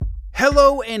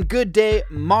Hello and good day,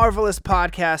 marvelous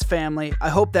podcast family. I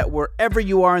hope that wherever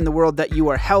you are in the world that you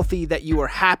are healthy, that you are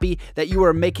happy, that you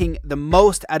are making the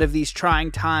most out of these trying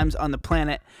times on the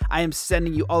planet. I am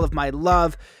sending you all of my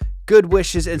love, good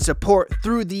wishes, and support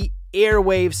through the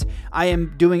airwaves. I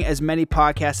am doing as many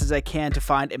podcasts as I can to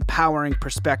find empowering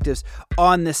perspectives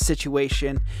on this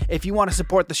situation. If you want to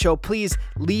support the show, please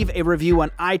leave a review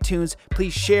on iTunes.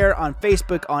 Please share on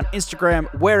Facebook, on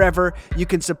Instagram, wherever. You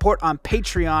can support on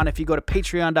Patreon if you go to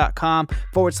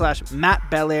patreon.com/Matt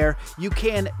Belair. You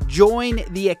can join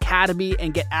the Academy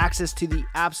and get access to the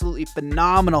absolutely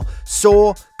phenomenal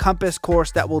Soul Compass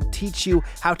course that will teach you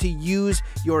how to use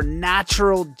your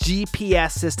natural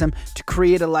GPS system to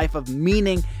create a life of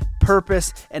meaning,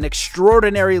 purpose, and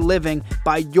extraordinary living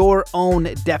by your own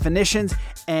definitions.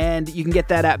 And you can get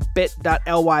that at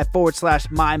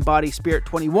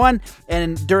bit.ly/mindbodyspirit21.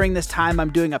 And during this time,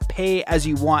 I'm doing a pay as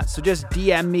you want. So just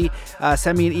DM me,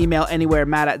 send me an email anywhere,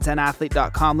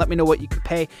 matt@zenathlete.com. Let me know what you can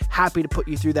pay. Happy to put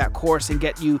you through that course and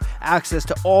get you access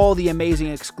to all the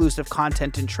amazing exclusive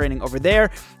content and training over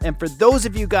there. And for those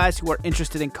of you guys who are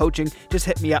interested in coaching, just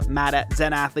hit me up,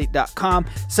 matt@zenathlete.com.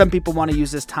 Some people want to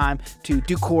use this time to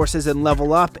do courses and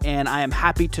level up, and I am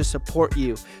happy to support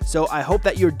you. So I hope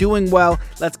that you're doing well.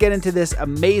 Let's get into this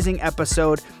amazing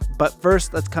episode. But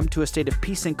first, let's come to a state of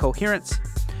peace and coherence.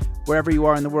 Wherever you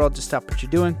are in the world, just stop what you're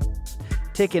doing.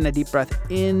 Take in a deep breath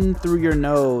in through your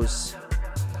nose,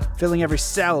 filling every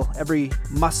cell, every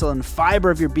muscle and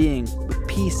fiber of your being with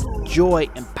peace, joy,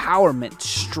 empowerment,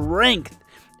 strength,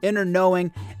 inner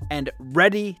knowing, and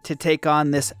ready to take on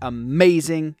this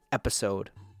amazing episode.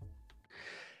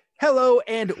 Hello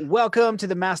and welcome to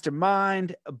the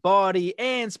Mastermind, Body,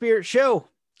 and Spirit Show.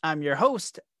 I'm your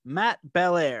host, Matt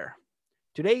Belair.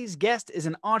 Today's guest is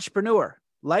an entrepreneur,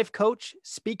 life coach,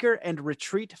 speaker, and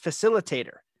retreat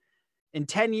facilitator. In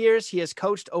 10 years, he has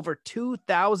coached over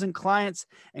 2,000 clients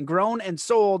and grown and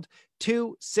sold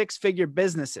 2 six-figure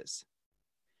businesses.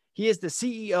 He is the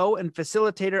CEO and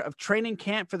facilitator of Training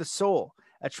Camp for the Soul,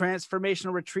 a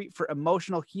transformational retreat for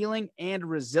emotional healing and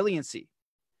resiliency.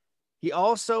 He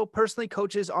also personally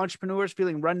coaches entrepreneurs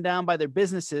feeling run down by their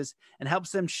businesses and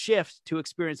helps them shift to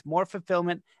experience more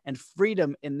fulfillment and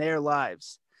freedom in their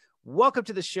lives. Welcome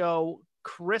to the show,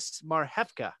 Chris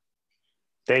Marchewka.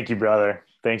 Thank you, brother.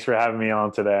 Thanks for having me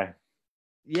on today.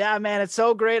 Yeah, man, it's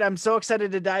so great. I'm so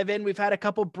excited to dive in. We've had a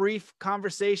couple brief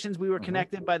conversations. We were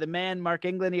connected by the man, Mark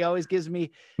England. He always gives me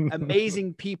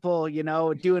amazing people,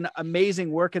 doing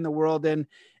amazing work in the world. And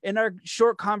in our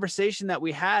short conversation that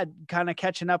we had, kind of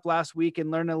catching up last week and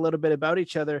learning a little bit about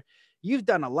each other, you've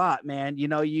done a lot, man.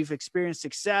 You've experienced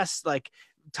success,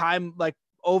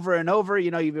 over and over.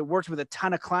 You've worked with a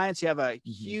ton of clients. You have a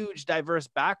huge, diverse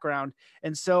background.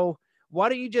 And so why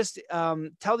don't you just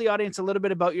tell the audience a little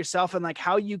bit about yourself and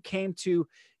how you came to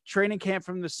Training Camp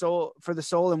for the Soul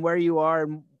and where you are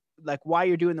and why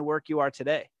you're doing the work you are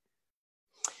today.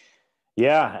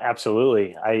 Yeah,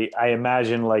 absolutely. I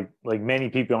imagine like many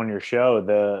people on your show,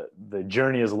 the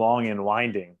journey is long and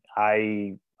winding.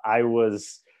 I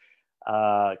was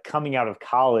coming out of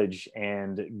college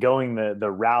and going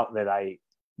the route that I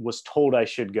was told I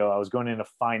should go. I was going into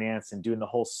finance and doing the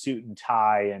whole suit and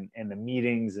tie and the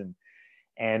meetings and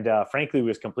frankly,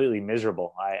 was completely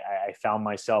miserable. I found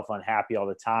myself unhappy all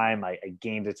the time. I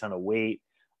gained a ton of weight.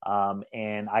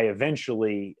 And I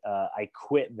eventually, I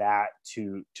quit that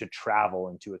to travel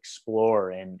and to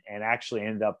explore and actually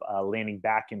ended up landing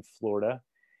back in Florida.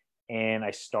 And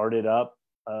I started up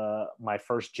my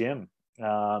first gym.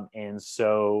 And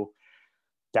so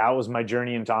that was my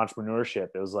journey into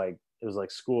entrepreneurship. It was like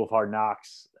school of hard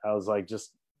knocks. I was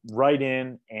just right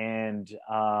in and,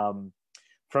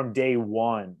 from day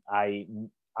one, I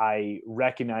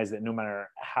recognized that no matter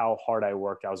how hard I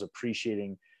worked, I was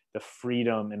appreciating the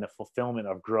freedom and the fulfillment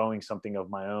of growing something of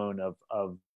my own,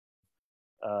 of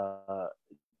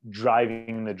driving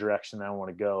in the direction that I want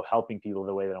to go, helping people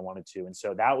the way that I wanted to. And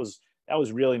so that was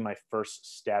really my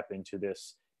first step into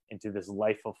this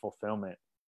life of fulfillment.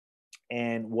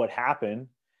 And what happened,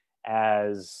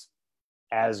 as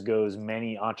goes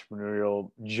many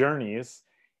entrepreneurial journeys,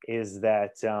 is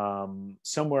that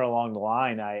somewhere along the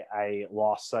line, I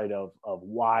lost sight of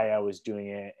why I was doing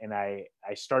it. And I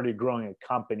started growing a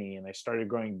company and I started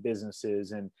growing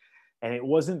businesses. And it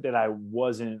wasn't that it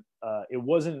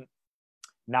wasn't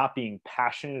not being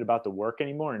passionate about the work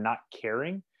anymore and not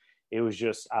caring. It was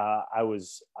just, I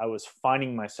was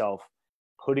finding myself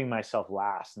putting myself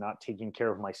last, not taking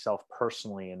care of myself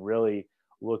personally, and really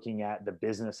looking at the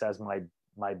business as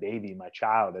my baby, my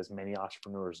child, as many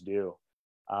entrepreneurs do.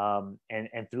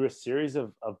 And through a series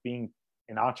of being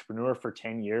an entrepreneur for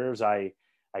 10 years, I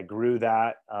I grew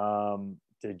that,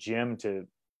 the gym to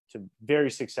very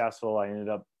successful. I ended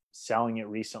up selling it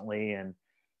recently. And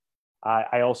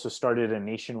I also started a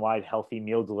nationwide healthy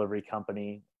meal delivery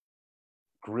company,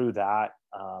 grew that,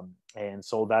 and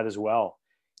sold that as well.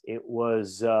 It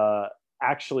was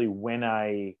actually when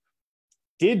I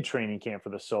did Training Camp for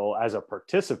the Soul as a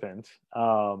participant,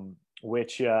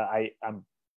 which I'm.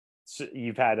 So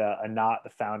you've had Anat,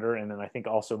 the founder, and then I think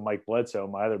also Mike Bledsoe,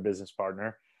 my other business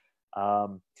partner.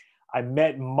 I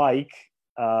met Mike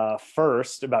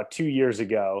first about 2 years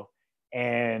ago,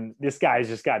 and this guy's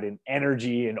just got an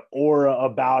energy and aura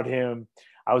about him.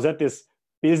 I was at this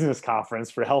business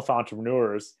conference for health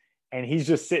entrepreneurs, and he's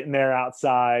just sitting there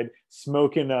outside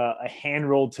smoking a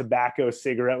hand-rolled tobacco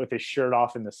cigarette with his shirt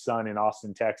off in the sun in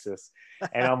Austin, Texas.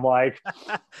 And I'm like,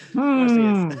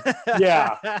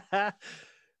 yeah.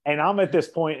 And I'm at this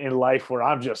point in life where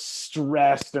I'm just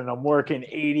stressed and I'm working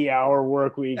 80-hour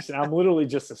work weeks, and I'm literally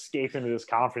just escaping to this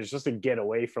conference just to get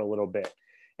away for a little bit.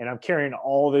 And I'm carrying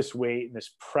all this weight and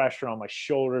this pressure on my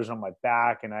shoulders, on my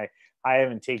back. And I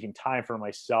haven't taken time for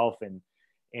myself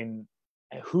in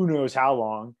who knows how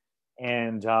long.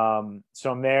 And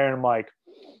so I'm there and I'm like,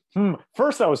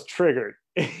 first I was triggered.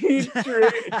 He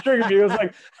triggered me. I was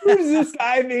like, who does this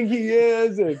guy think he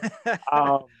is?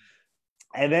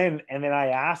 And then I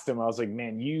asked him, I was like,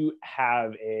 man, you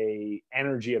have a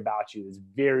energy about you that's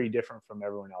very different from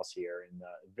everyone else here in the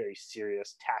very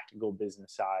serious tactical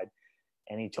business side.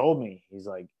 And he told me, he's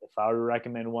like, if I were to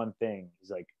recommend one thing, he's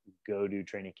like, go do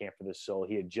Training Camp for the Soul.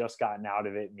 He had just gotten out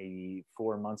of it maybe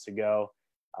 4 months ago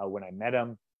when I met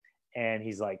him. And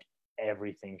he's like,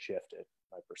 everything shifted.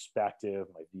 My perspective,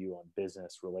 my view on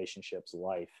business, relationships,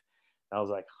 life. And I was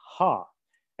like, huh.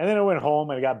 And then I went home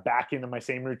and I got back into my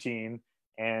same routine.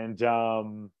 And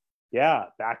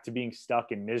back to being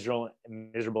stuck and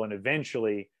miserable. And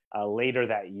eventually later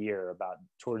that year, about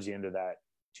towards the end of that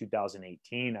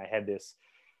 2018, I had this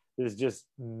just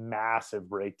massive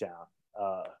breakdown,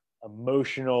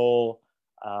 emotional,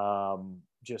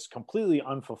 just completely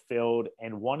unfulfilled,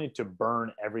 and wanted to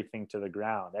burn everything to the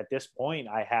ground. At this point,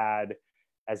 I had,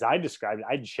 as I described it,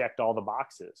 I'd checked all the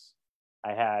boxes.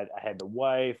 I had the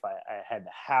wife, I had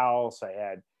the house, I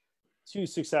had 2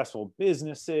 successful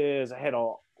businesses. I had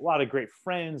a lot of great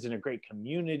friends and a great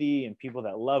community and people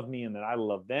that love me and that I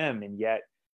love them. And yet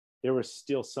there was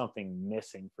still something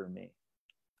missing for me.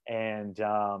 And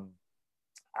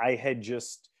I had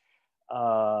just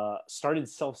started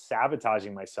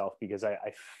self-sabotaging myself because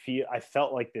I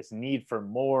felt like this need for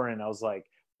more. And I was like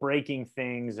breaking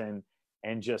things and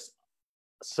just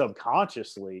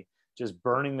subconsciously just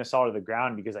burning this all to the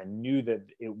ground because I knew that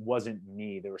it wasn't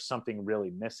me. There was something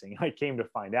really missing. I came to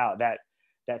find out that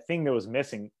that thing that was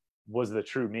missing was the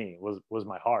true me, was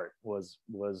my heart, was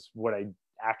what I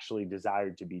actually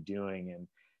desired to be doing.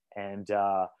 And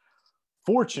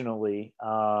fortunately,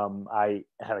 I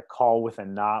had a call with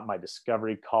Anat, my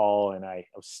discovery call, and I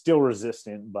was still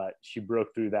resistant, but she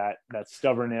broke through that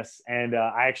stubbornness. And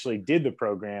I actually did the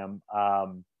program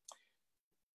a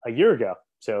year ago.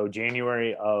 So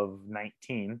January of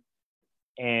 19,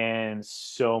 and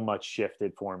so much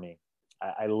shifted for me.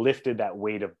 I lifted that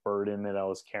weight of burden that I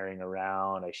was carrying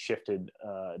around. I shifted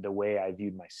the way I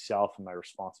viewed myself and my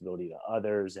responsibility to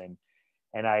others. And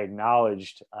I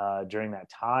acknowledged during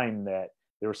that time that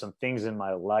there were some things in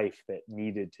my life that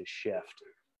needed to shift.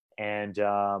 And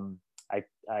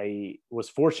I was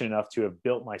fortunate enough to have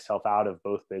built myself out of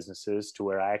both businesses to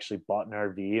where I actually bought an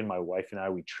RV, and my wife and I,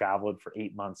 we traveled for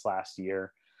 8 months last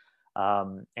year.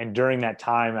 And during that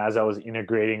time, as I was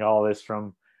integrating all this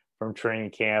from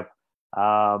Training Camp,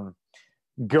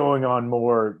 going on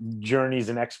more journeys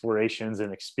and explorations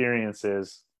and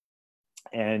experiences,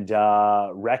 and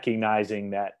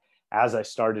recognizing that as I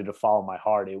started to follow my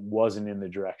heart, it wasn't in the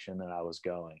direction that I was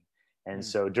going. And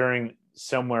so during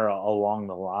somewhere along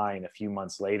the line, a few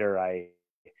months later, I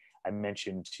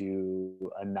mentioned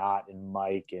to Anat and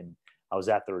Mike, and I was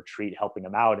at the retreat helping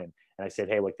them out. And I said,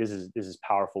 hey, like, this is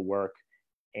powerful work,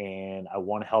 and I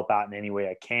want to help out in any way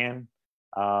I can.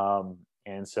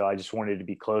 And so I just wanted to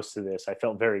be close to this. I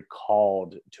felt very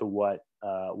called to what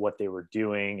they were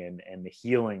doing and the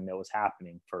healing that was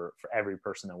happening for every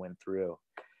person that went through.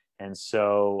 And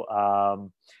so,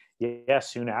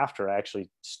 soon after, I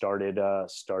actually started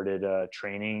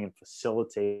training and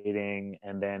facilitating,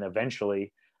 and then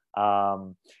eventually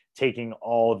taking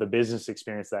all the business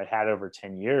experience that I had over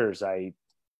 10 years. They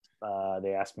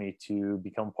asked me to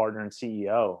become partner and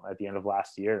CEO at the end of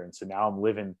last year, and so now I'm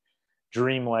living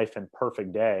dream life and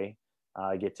perfect day.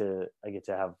 I get to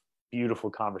have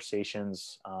beautiful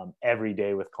conversations every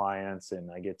day with clients, and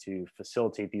I get to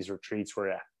facilitate these retreats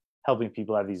where helping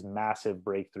people have these massive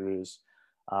breakthroughs.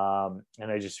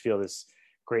 And I just feel this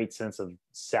great sense of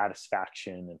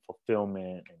satisfaction and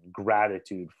fulfillment and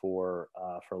gratitude for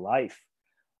life.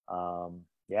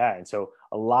 Yeah. And so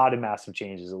a lot of massive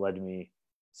changes that led to me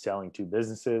selling 2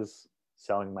 businesses,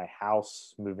 selling my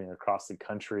house, moving across the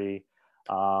country,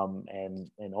 and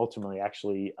ultimately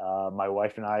actually my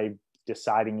wife and I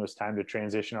deciding it was time to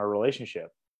transition our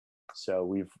relationship. So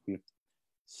we've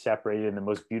separated in the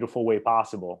most beautiful way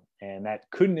possible, and that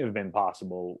couldn't have been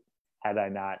possible had I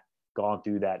not gone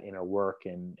through that inner work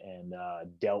and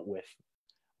dealt with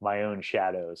my own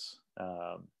shadows.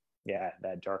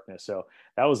 That darkness. So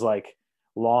that was like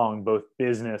long, both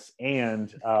business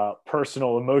and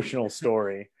personal, emotional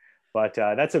story. But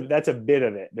that's a bit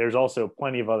of it. There's also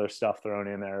plenty of other stuff thrown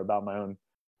in there about my own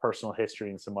personal history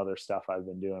and some other stuff I've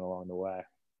been doing along the way.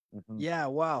 Mm-hmm. Yeah.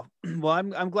 Wow. Well,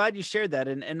 I'm glad you shared that.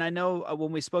 And I know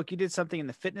when we spoke, you did something in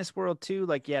the fitness world too.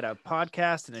 Like you had a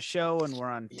podcast and a show and we're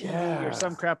on TV or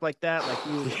some crap like that.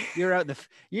 Like you're out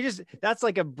that's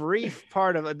like a brief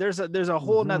part of it. There's a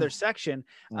whole nother section.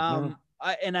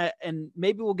 And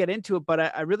maybe we'll get into it, but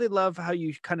I really love how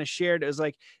you kind of shared. It was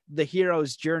like the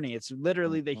hero's journey. It's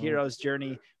literally the hero's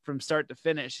journey from start to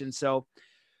finish. And so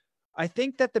I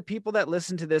think that the people that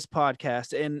listen to this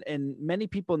podcast and many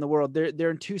people in the world,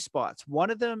 they're in 2 spots. One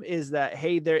of them is that,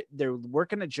 hey, they're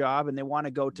working a job and they want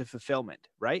to go to fulfillment,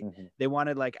 right? Mm-hmm. They want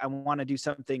to I want to do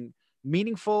something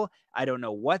meaningful. I don't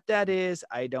know what that is.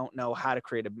 I don't know how to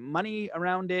create money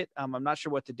around it. I'm not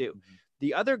sure what to do. Mm-hmm.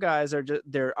 The other guys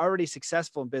they're already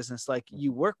successful in business. Like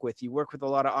you work with a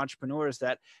lot of entrepreneurs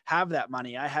that have that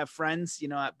money. I have friends,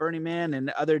 at Burning Man and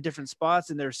other different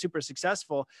spots, and they're super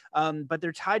successful. But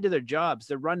they're tied to their jobs.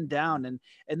 They're run down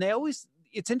and they always,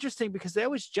 it's interesting because they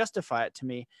always justify it to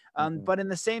me. But in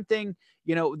the same thing,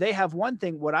 they have one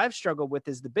thing. What I've struggled with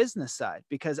is the business side,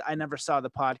 because I never saw the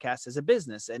podcast as a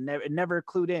business and never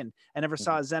clued in. I never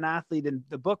saw Zen Athlete in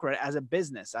the book as a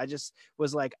business. I just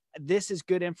was like, this is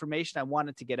good information. I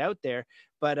wanted to get out there,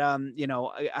 but I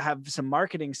have some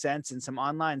marketing sense and some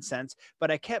online sense, but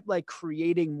I kept like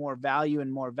creating more value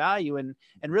and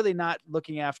really not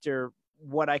looking after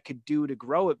what I could do to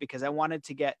grow it, because I wanted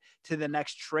to get to the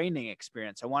next training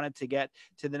experience. I wanted to get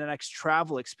to the next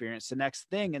travel experience, the next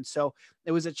thing. And so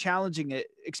it was a challenging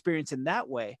experience in that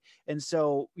way. And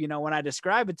so, when I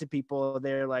describe it to people,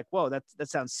 they're like, whoa, that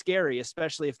sounds scary,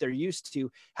 especially if they're used to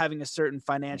having a certain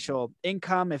financial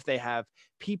income, if they have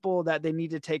people that they need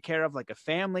to take care of, like a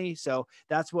family. So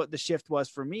that's what the shift was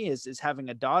for me, is having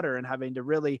a daughter and having to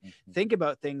really think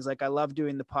about things. Like I love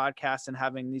doing the podcast and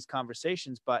having these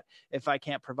conversations, but if I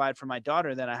can't provide for my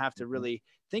daughter, then I have to really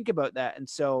think about that. And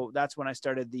so that's when I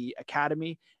started the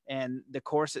academy and the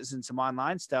courses and some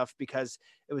online stuff, because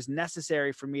it was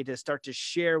necessary for me to start to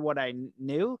share what I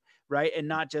knew, right? And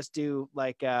not just do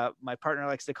like my partner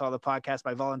likes to call the podcast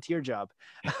my volunteer job.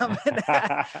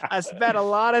 I spent a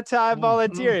lot of time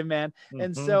volunteering, man.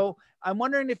 And so I'm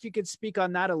wondering if you could speak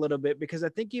on that a little bit, because I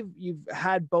think you've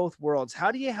had both worlds.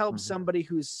 How do you help somebody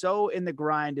who's so in the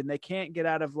grind and they can't get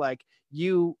out of like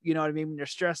you know what I mean, when you're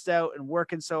stressed out and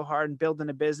working so hard and building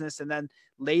a business, and then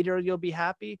later you'll be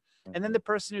happy. And then the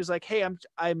person who's like, hey, I'm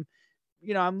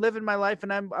living my life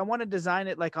and I want to design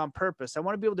it like on purpose. I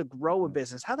want to be able to grow a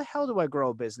business. How the hell do I grow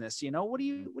a business? What do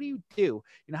you do?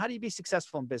 How do you be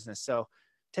successful in business? So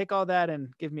take all that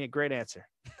and give me a great answer.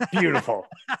 Beautiful.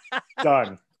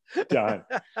 Done.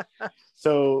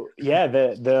 So yeah,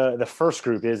 the first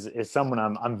group is someone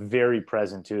I'm very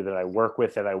present to, that I work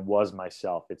with, that I was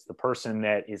myself. It's the person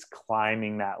that is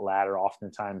climbing that ladder,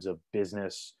 oftentimes of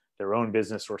business, their own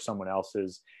business or someone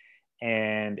else's.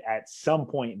 And at some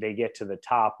point they get to the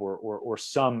top or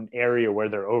some area where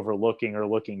they're overlooking or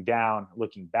looking down,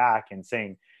 looking back and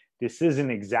saying, this isn't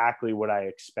exactly what I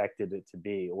expected it to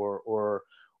be, or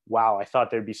wow, I thought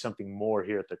there'd be something more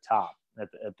here at the top,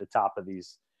 at the top of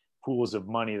these pools of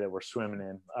money that we're swimming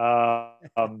in.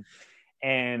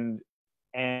 And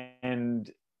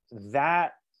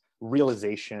that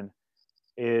realization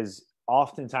is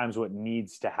oftentimes what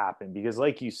needs to happen, because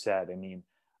like you said, I mean,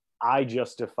 I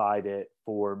justified it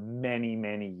for many,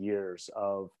 many years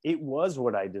of it was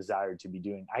what I desired to be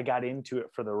doing. I got into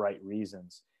it for the right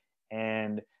reasons.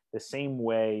 And the same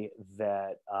way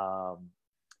that,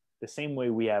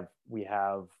 we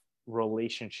have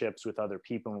relationships with other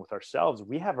people and with ourselves,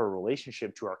 we have a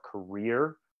relationship to our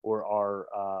career or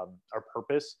our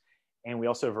purpose. And we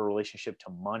also have a relationship to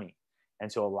money.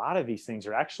 And so a lot of these things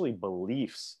are actually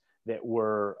beliefs that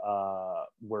were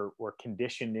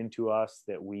conditioned into us,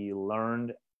 that we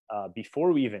learned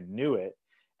before we even knew it.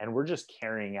 And we're just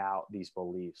carrying out these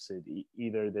beliefs.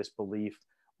 Either this belief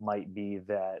might be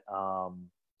that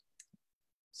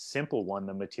simple one,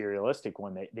 the materialistic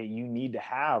one, that you need to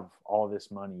have all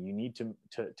this money. You need to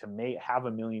have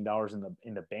 $1 million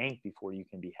in the bank before you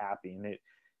can be happy. And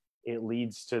it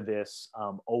leads to this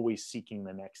always seeking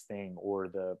the next thing, or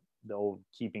the old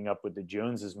keeping up with the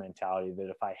Joneses mentality, that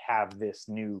if I have this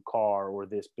new car or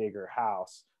this bigger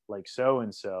house, like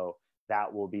so-and-so,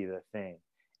 that will be the thing.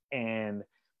 And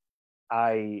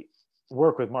I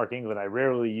work with Mark England. I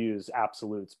rarely use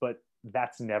absolutes, but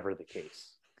that's never the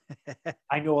case.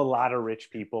 I know a lot of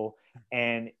rich people,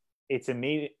 and it's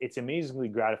amazingly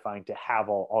gratifying to have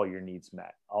all your needs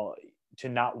met, to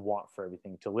not want for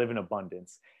everything, to live in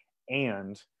abundance.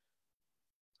 And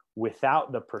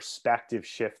without the perspective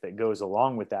shift that goes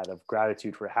along with that, of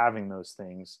gratitude for having those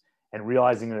things and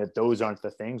realizing that those aren't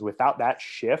the things, without that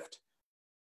shift,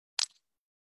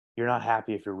 you're not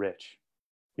happy if you're rich.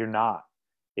 You're not.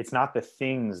 It's not the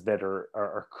things that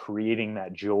are creating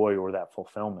that joy or that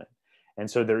fulfillment. And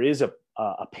so there is a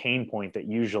pain point that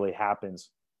usually happens,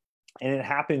 and it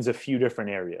happens a few different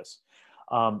areas.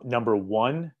 Number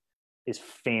one is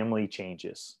family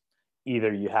changes.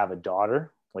 Either you have a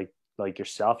daughter, like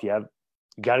yourself, you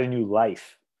got a new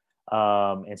life.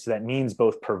 And so that means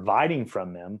both providing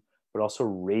from them, but also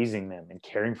raising them and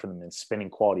caring for them and spending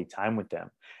quality time with them.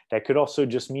 That could also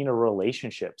just mean a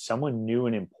relationship. Someone new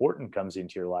and important comes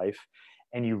into your life,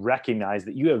 and you recognize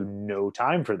that you have no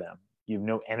time for them. You have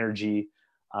no energy.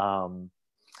 And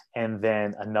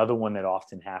then another one that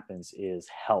often happens is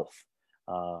health.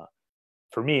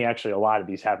 For me, actually, a lot of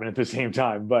these happen at the same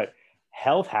time, but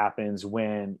health happens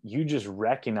when you just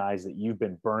recognize that you've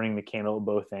been burning the candle at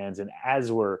both ends. And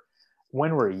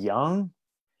when we're young,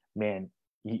 man,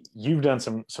 you've done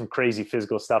some crazy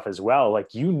physical stuff as well.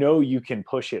 Like, you can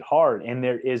push it hard, and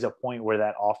there is a point where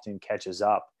that often catches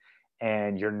up,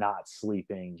 and you're not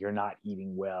sleeping, you're not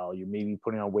eating well, you're maybe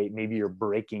putting on weight, maybe you're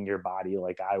breaking your body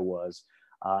like I was,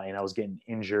 and I was getting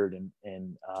injured,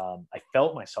 and I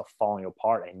felt myself falling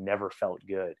apart. I never felt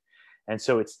good. And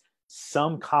so it's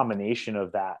some combination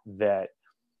of that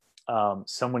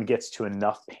someone gets to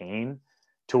enough pain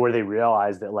to where they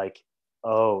realize that, like,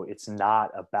 oh, it's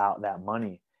not about that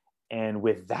money. And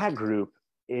with that group,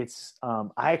 it's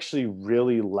I actually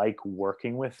really like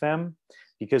working with them,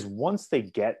 because once they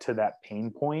get to that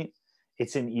pain point,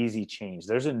 it's an easy change.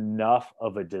 There's enough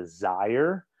of a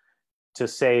desire to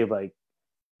say, like,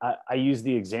 I use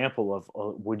the example of,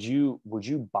 would you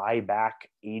buy back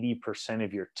 80%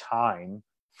 of your time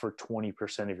for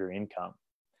 20% of your income?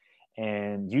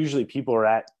 And usually people are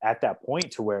at that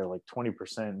point to where, like,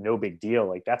 20%, no big deal.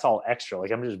 Like, that's all extra.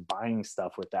 Like, I'm just buying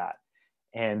stuff with that.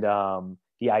 And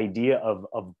the idea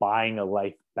of buying a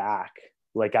life back,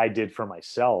 like I did for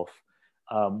myself,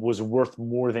 was worth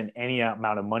more than any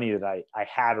amount of money that I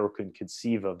had or could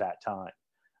conceive of that time.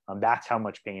 That's how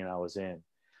much pain I was in.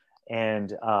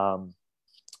 And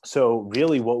so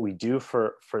really what we do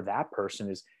for that person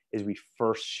is we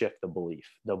first shift the belief.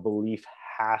 The belief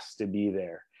has to be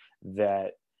there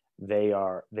that they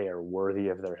are worthy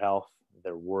of their health.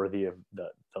 They're worthy of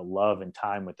the love and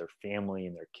time with their family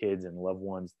and their kids and loved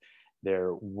ones.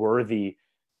 They're worthy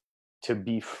to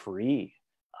be free.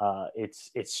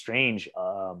 It's strange.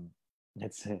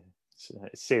 It's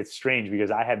strange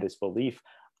because I had this belief.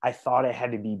 I thought I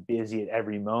had to be busy at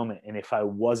every moment. And if I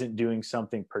wasn't doing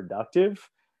something productive,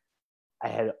 I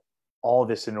had all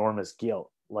this enormous guilt.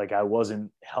 Like, I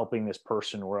wasn't helping this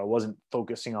person, or I wasn't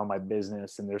focusing on my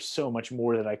business, and there's so much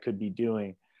more that I could be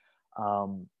doing.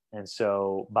 And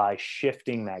so by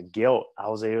shifting that guilt, I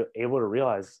was able to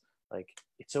realize, like,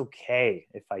 it's okay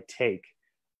if I take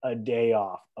a day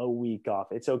off, a week off.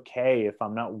 It's okay if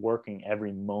I'm not working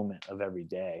every moment of every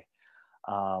day.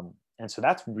 And so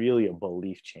that's really a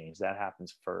belief change that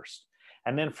happens first.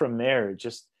 And then from there,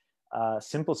 just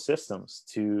simple systems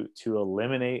to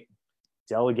eliminate,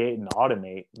 delegate, and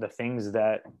automate the things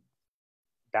that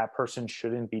person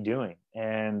shouldn't be doing.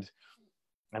 And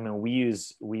I mean,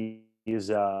 we use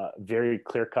a very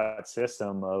clear-cut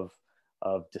system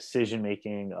of decision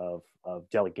making, of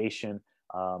delegation,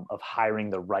 of hiring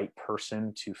the right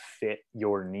person to fit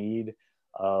your need,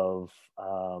 of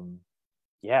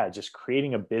just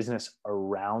creating a business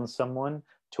around someone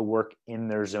to work in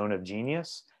their zone of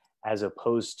genius, as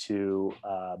opposed to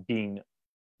being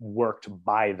worked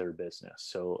by their business.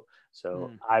 So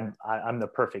I'm the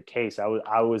perfect case.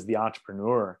 I was the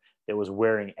entrepreneur that was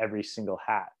wearing every single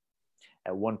hat.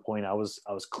 At one point, I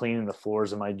was cleaning the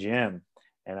floors of my gym,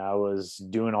 and I was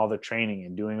doing all the training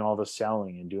and doing all the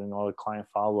selling and doing all the client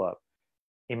follow-up.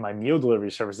 In my meal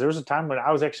delivery service, there was a time when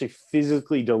I was actually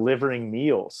physically delivering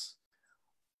meals.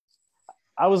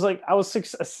 I was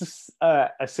a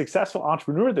successful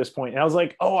entrepreneur at this point, and I was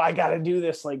like, oh, I got to do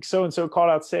this. Like so and so called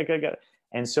out sick.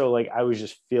 And so like I was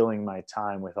just filling my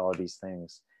time with all these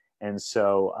things. And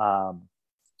so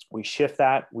we shift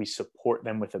that. We support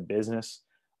them with a business.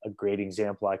 A great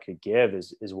example I could give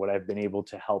is what I've been able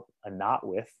to help Anat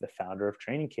with, the founder of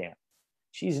Training Camp.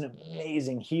 She's an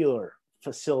amazing healer,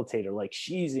 facilitator. Like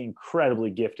she's incredibly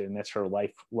gifted, and that's her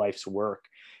life's work.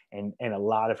 And a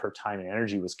lot of her time and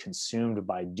energy was consumed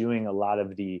by doing a lot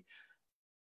of the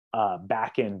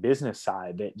back end business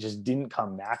side that just didn't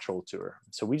come natural to her.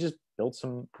 So we just built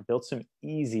some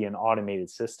easy and automated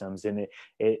systems, and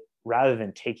it rather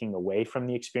than taking away from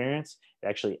the experience, it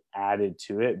actually added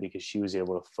to it because she was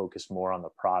able to focus more on the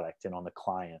product and on the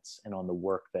clients and on the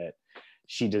work that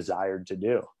she desired to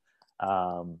do.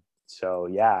 So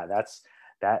yeah,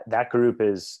 that group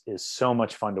is so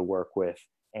much fun to work with.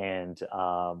 And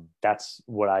that's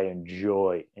what I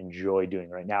enjoy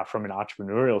doing right now from an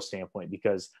entrepreneurial standpoint,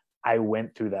 because I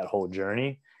went through that whole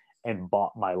journey and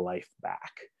bought my life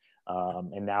back.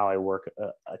 And now I work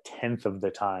a tenth of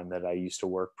the time that I used to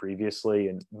work previously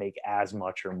and make as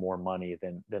much or more money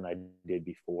than I did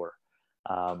before.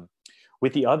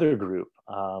 With the other group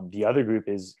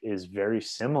is very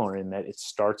similar in that it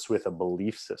starts with a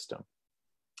belief system.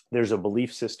 There's a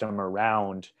belief system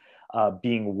around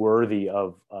being worthy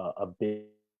of a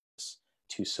business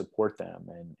to support them.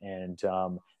 And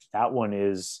that one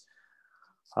is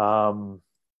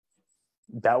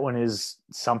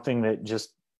something that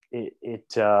just, it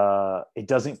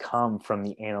doesn't come from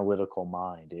the analytical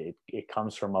mind. It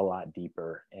comes from a lot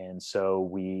deeper. And so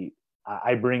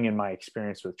I bring in my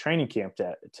experience with Training Camp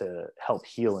to help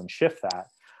heal and shift that.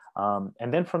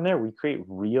 And then from there, we create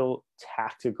real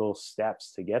tactical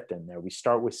steps to get them there. We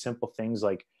start with simple things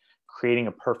like creating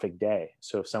a perfect day.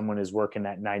 So if someone is working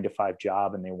that 9-to-5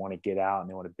 job and they want to get out and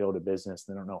they want to build a business,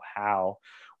 they don't know how,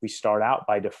 we start out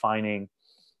by defining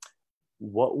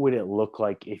what would it look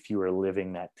like if you were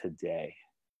living that today.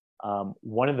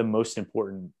 One of the most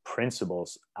important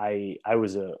principles, I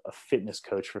was a fitness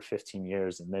coach for 15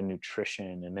 years, and then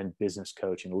nutrition, and then business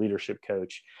coach and leadership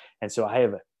coach. And so I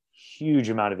have a huge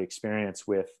amount of experience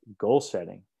with goal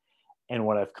setting. And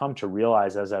what I've come to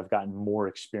realize as I've gotten more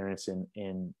experience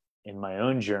in my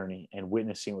own journey and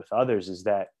witnessing with others is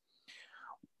that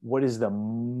what is the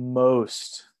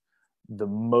most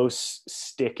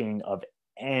sticking of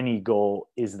any goal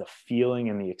is the feeling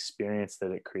and the experience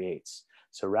that it creates.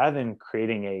 So rather than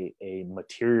creating a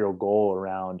material goal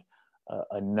around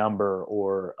a number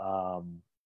or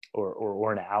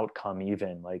an outcome,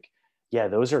 even, like, yeah,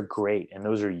 those are great and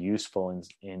those are useful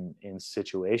in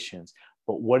situations.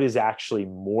 But what is actually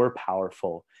more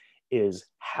powerful is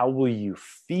how will you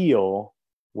feel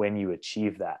when you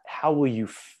achieve that? How will you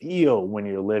feel when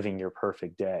you're living your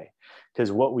perfect day?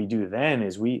 Because what we do then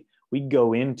is we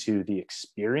go into the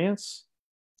experience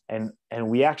and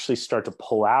we actually start to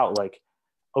pull out, like,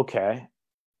 okay,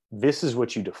 this is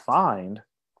what you defined.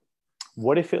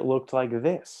 What if it looked like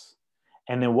this?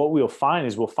 And then what we'll find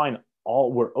is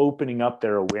we're opening up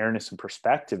their awareness and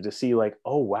perspective to see, like,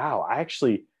 oh, wow, I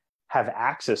actually have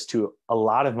access to a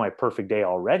lot of my perfect day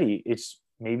already. It's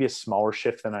maybe a smaller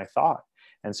shift than I thought.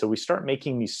 And so we start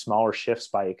making these smaller shifts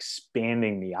by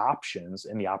expanding the options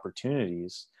and the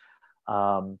opportunities.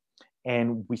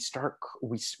 And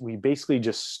we basically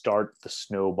just start the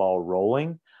snowball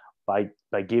rolling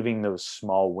by giving those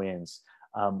small wins.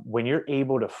 When you're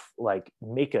able to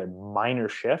make a minor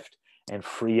shift and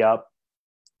free up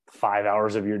 5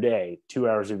 hours of your day, 2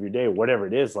 hours of your day, whatever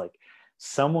it is, like,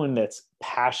 someone that's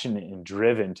passionate and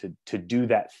driven to do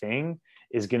that thing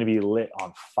is going to be lit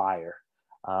on fire.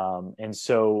 And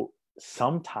so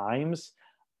sometimes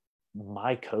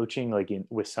my coaching,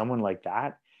 with someone like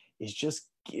that, is just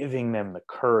giving them the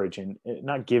courage, and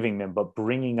not giving them, but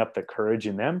bringing up the courage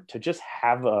in them to just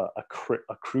have a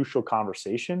crucial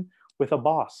conversation with a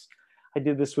boss. I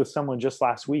did this with someone just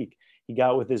last week. He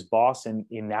got with his boss, and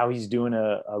now he's doing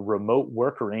a remote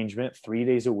work arrangement 3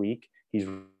 days a week. He's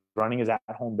running his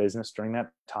at-home business during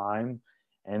that time.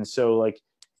 And so, like,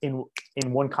 in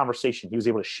one conversation, he was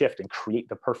able to shift and create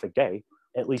the perfect day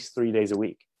at least 3 days a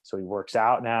week. So he works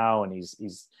out now, and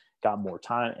he's got more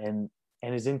time,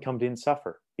 and his income didn't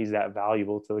suffer. He's that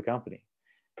valuable to the company.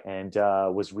 And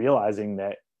was realizing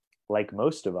that, like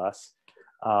most of us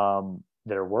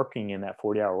that are working in that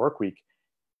 40-hour work week,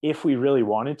 if we really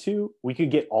wanted to, we could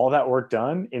get all that work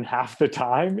done in half the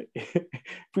time if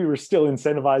we were still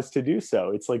incentivized to do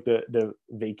so. It's like the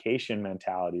vacation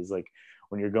mentality is like,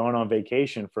 when you're going on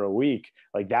vacation for a week,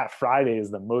 like, that Friday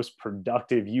is the most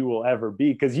productive you will ever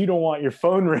be, because you don't want your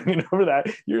phone ringing over that.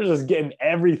 You're just getting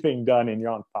everything done and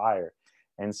you're on fire.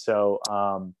 And so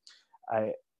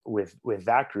with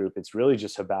that group, it's really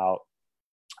just about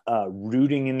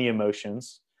rooting in the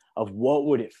emotions of what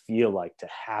would it feel like to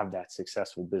have that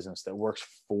successful business that works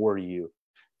for you,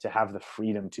 to have the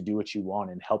freedom to do what you want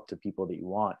and help the people that you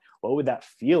want. What would that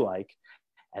feel like?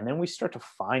 And then we start to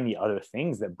find the other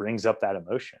things that brings up that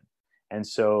emotion. And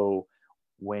so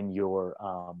when you're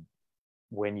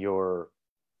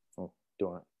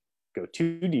don't go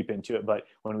too deep into it, but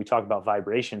when we talk about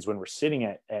vibrations, when we're sitting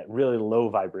at really low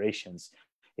vibrations,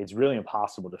 it's really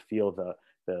impossible to feel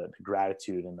the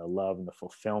gratitude and the love and the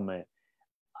fulfillment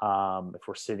if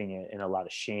we're sitting in a lot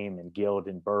of shame and guilt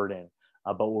and burden.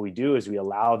 But what we do is we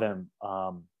allow them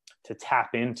to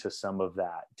tap into some of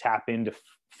that, tap into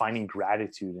finding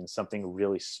gratitude in something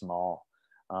really small.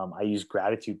 I use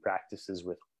gratitude practices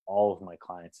with all of my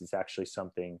clients. It's actually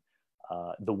something,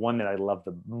 the one that I love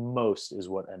the most is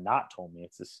what Anat told me.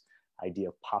 It's this idea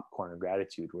of popcorn of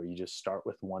gratitude, where you just start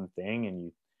with one thing and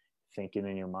you think it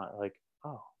in your mind, like,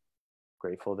 oh,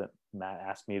 grateful that Matt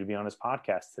asked me to be on his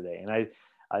podcast today.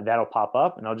 And that'll pop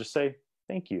up and I'll just say,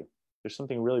 thank you. There's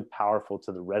something really powerful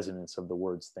to the resonance of the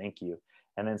words, thank you.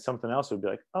 And then something else would be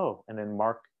like, oh, and then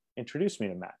Mark introduced me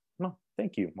to Matt. No,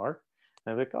 thank you, Mark.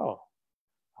 And I'm like, oh,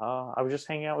 I was just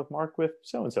hanging out with Mark with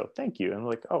so-and-so. Thank you. And I'm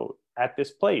like, oh, at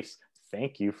this place,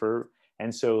 thank you for,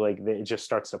 and so like it just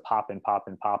starts to pop and pop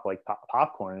and pop like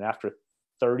popcorn. And after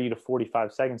 30 to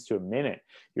 45 seconds to a minute,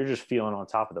 you're just feeling on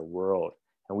top of the world.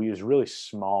 And we use really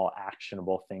small,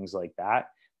 actionable things like that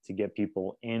to get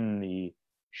people in the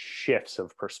shifts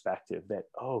of perspective that,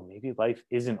 oh, maybe life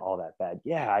isn't all that bad.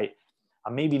 Yeah,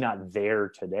 I'm maybe not there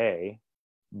today,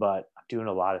 but I'm doing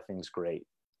a lot of things great.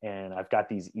 And I've got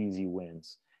these easy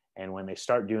wins. And when they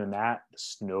start doing that, the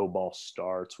snowball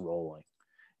starts rolling.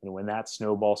 And when that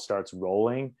snowball starts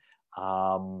rolling,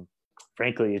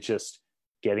 frankly, it's just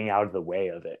getting out of the way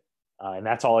of it. And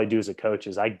that's all I do as a coach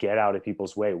is I get out of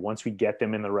people's way. Once we get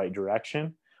them in the right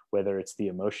direction, whether it's the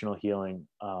emotional healing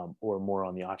or more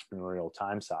on the entrepreneurial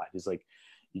time side, is like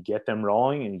you get them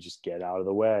rolling and you just get out of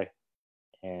the way.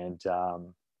 And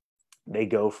they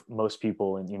go, most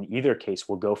people in either case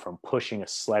will go from pushing a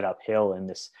sled uphill in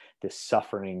this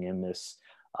suffering and this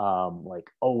like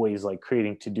always like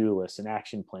creating to-do lists and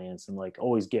action plans and like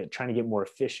always trying to get more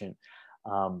efficient.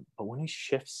 But when we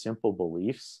shift simple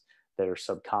beliefs that are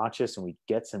subconscious and we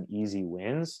get some easy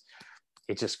wins,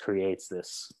 it just creates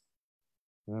this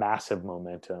massive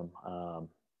momentum.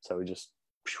 So we just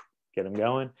get them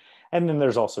going. And then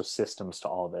there's also systems to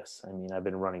all this. I mean, I've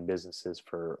been running businesses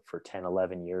for 10,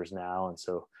 11 years now. And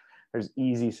so there's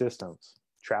easy systems,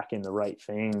 tracking the right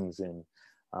things and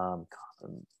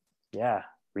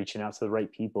reaching out to the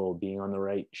right people, being on the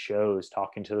right shows,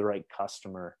 talking to the right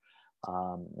customer.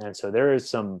 And so there is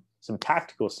some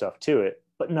tactical stuff to it,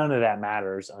 but none of that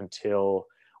matters until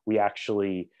we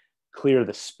actually clear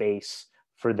the space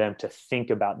for them to think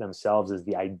about themselves as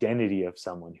the identity of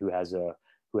someone who has a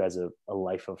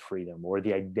life of freedom, or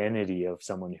the identity of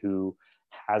someone who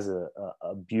has a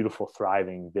beautiful,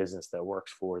 thriving business that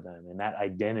works for them. And that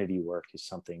identity work is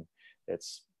something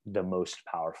that's the most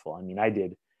powerful. I mean, I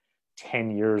did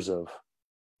 10 years of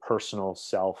personal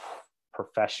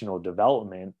professional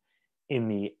development in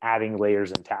the adding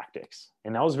layers and tactics.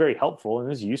 And that was very helpful and it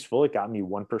was useful. It got me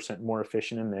 1% more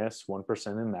efficient in this, 1%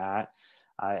 in that.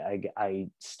 I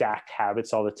stacked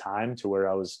habits all the time to where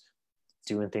I was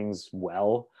doing things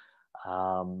well.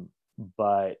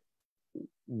 But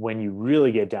when you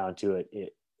really get down to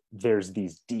it, there's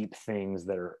these deep things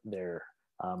that are there.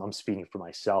 I'm speaking for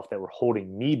myself, that were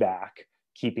holding me back,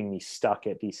 keeping me stuck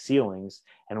at these ceilings.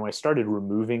 And when I started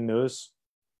removing those,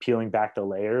 peeling back the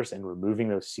layers and removing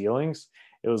those ceilings,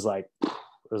 it was like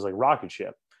rocket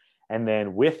ship. And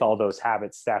then with all those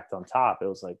habits stacked on top, it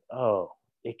was like, oh,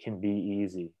 it can be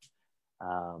easy.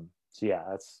 So yeah,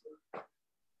 that's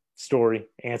story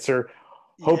answer.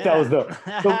 Hope that was the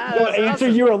answer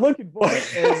you were looking for.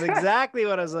 It was exactly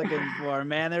what I was looking for,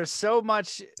 man. There's so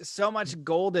much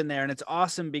gold in there. And it's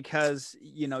awesome because,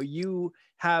 you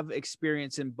have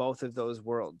experience in both of those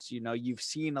worlds. You've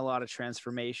seen a lot of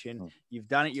transformation. You've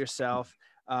done it yourself.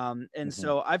 And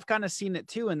so I've kind of seen it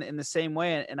too in the same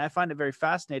way. And I find it very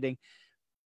fascinating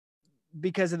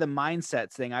because of the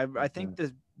mindset thing. I think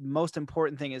the most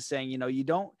important thing is saying, you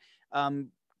don't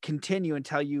continue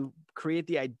until you create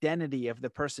the identity of the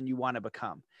person you want to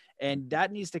become. And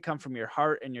that needs to come from your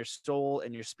heart and your soul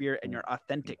and your spirit and your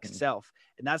authentic self.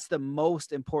 And that's the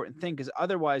most important thing, because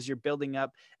otherwise you're building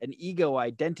up an ego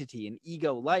identity, an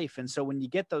ego life. And so when you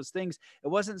get those things, it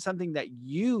wasn't something that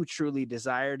you truly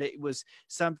desired. It was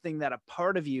something that a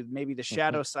part of you, maybe the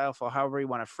shadow self or however you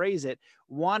want to phrase it,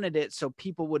 wanted it so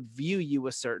people would view you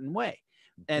a certain way.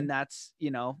 And that's,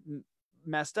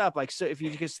 messed up. Like, so if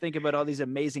you just think about all these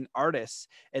amazing artists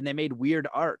and they made weird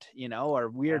art, or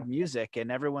weird music,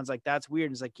 and everyone's like, that's weird.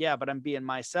 And it's like, yeah, but I'm being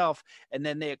myself. And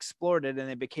then they explored it and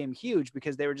they became huge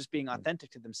because they were just being authentic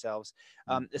to themselves.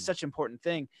 It's such an important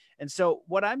thing. And so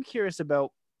what I'm curious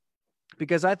about,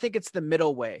 because I think it's the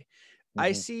middle way.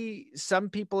 I see some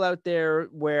people out there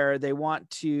where they want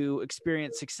to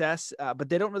experience success, but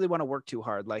they don't really want to work too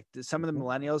hard. Like some of the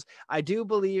millennials, I do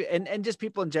believe, and just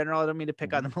people in general, I don't mean to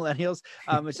pick on the millennials.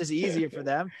 It's just easier for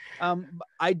them.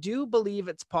 I do believe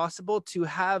it's possible to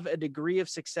have a degree of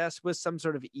success with some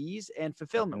sort of ease and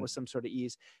fulfillment with some sort of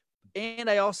ease. And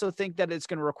I also think that it's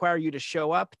going to require you to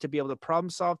show up, to be able to problem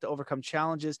solve, to overcome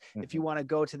challenges if you want to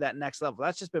go to that next level.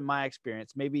 That's just been my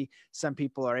experience. Maybe some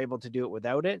people are able to do it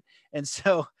without it. And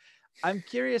so I'm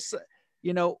curious,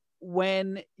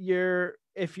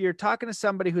 if you're talking to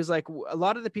somebody who's like, a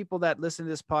lot of the people that listen to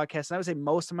this podcast, and I would say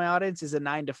most of my audience is a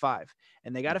 9-to-5,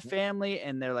 and they got a family,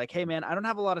 and they're like, hey man, I don't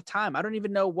have a lot of time. I don't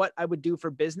even know what I would do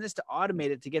for business to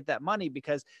automate it to get that money,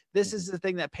 because this is the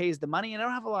thing that pays the money. And I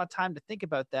don't have a lot of time to think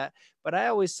about that. But I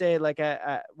always say, like,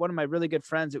 one of my really good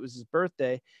friends, it was his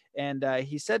birthday. And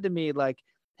he said to me, like,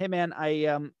 hey man,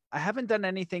 I haven't done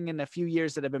anything in a few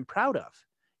years that I've been proud of.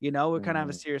 We kind of have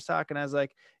a serious talk. And I was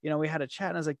like, we had a chat,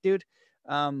 and I was like, dude,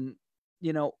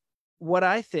 what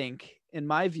I think, in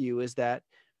my view, is that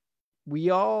we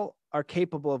all are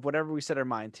capable of whatever we set our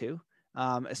mind to,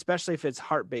 especially if it's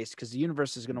heart-based, because the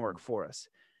universe is going to work for us.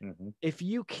 If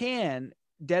you can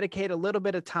dedicate a little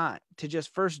bit of time to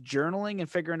just first journaling and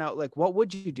figuring out, like, what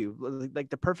would you do? Like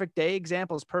the perfect day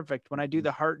example is perfect. When I do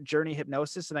the heart journey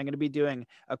hypnosis, and I'm going to be doing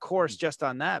a course just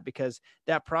on that, because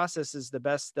that process is the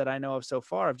best that I know of so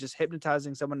far, of just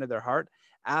hypnotizing someone to their heart,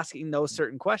 asking those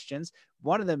certain questions.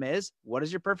 One of them is, what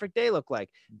does your perfect day look like?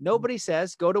 Nobody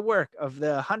says go to work. Of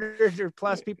the 100 or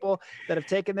plus people that have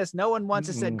taken this, no one once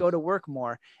has said go to work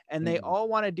more. And they all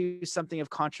want to do something of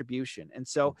contribution. And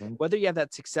so whether you have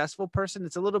that successful person,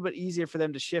 it's a little bit easier for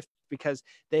them to shift, because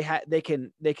they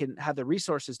can have the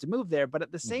resources to move there. But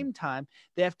at the same time,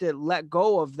 they have to let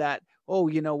go of that. Oh,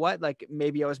 you know what? Like,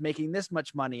 maybe I was making this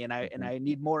much money and I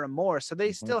need more and more. So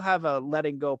they still have a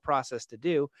letting go process to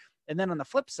do. And then on the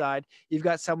flip side, you've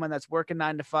got someone that's working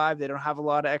 9-to-5. They don't have a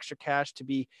lot of extra cash to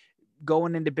be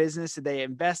going into business. And they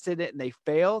invested it and they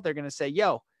fail. They're going to say,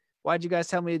 yo, why'd you guys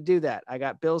tell me to do that? I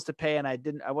got bills to pay and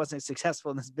I wasn't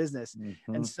successful in this business.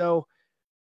 And so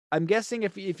I'm guessing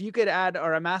if you could add,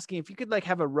 or I'm asking if you could, like,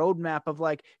 have a roadmap of,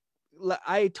 like,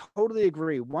 I totally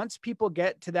agree. Once people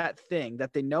get to that thing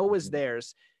that they know is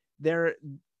theirs,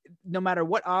 no matter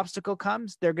what obstacle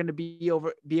comes, they're going to be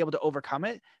able to overcome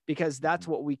it, because that's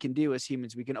what we can do as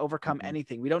humans. We can overcome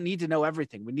anything. We don't need to know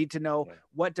everything. We need to know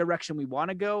what direction we want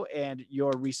to go, and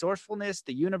your resourcefulness,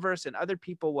 the universe, and other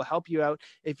people will help you out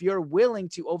if you're willing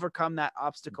to overcome that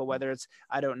obstacle, whether it's,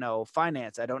 I don't know,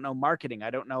 finance, I don't know, marketing,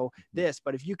 I don't know this,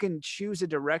 but if you can choose a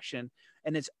direction,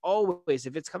 and it's always,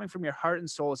 if it's coming from your heart and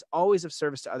soul, it's always of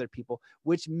service to other people,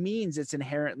 which means it's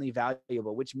inherently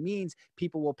valuable, which means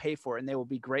people will pay for it and they will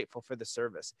be grateful for the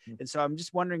service. And so I'm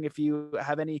just wondering if you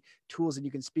have any tools and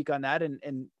you can speak on that.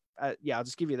 And yeah, I'll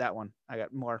just give you that one. I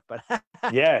got more, but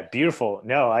yeah, beautiful.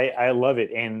 No, I love it.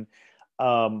 And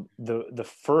the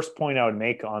first point I would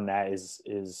make on that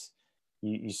is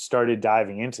you started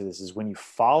diving into this, is when you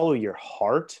follow your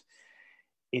heart,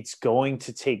 it's going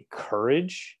to take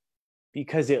courage,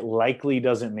 because it likely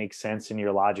doesn't make sense in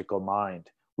your logical mind.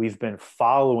 We've been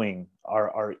following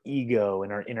our ego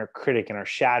and our inner critic and our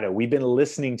shadow. We've been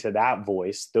listening to that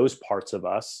voice, those parts of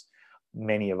us,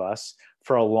 many of us,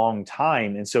 for a long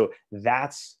time. And so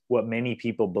that's what many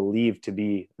people believe to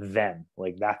be them.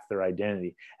 Like, that's their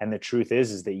identity. And the truth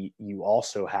is that you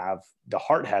also have, the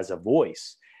heart has a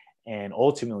voice. And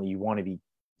ultimately you want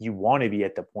to be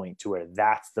at the point to where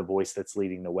that's the voice that's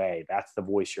leading the way. That's the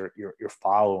voice you're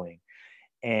following.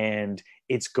 And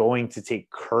it's going to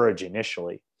take courage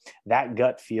initially. That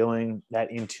gut feeling, that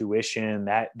intuition,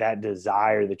 that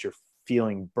desire that you're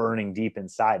feeling burning deep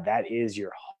inside, that is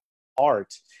your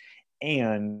heart.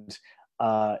 And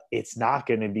it's not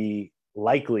going to be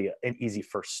likely an easy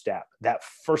first step. That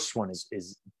first one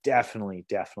is definitely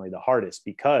the hardest,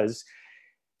 because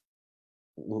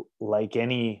like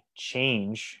any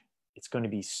change, it's going to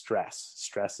be stress.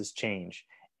 Stress is change.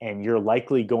 And you're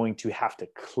likely going to have to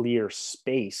clear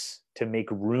space to make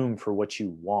room for what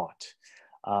you want.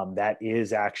 That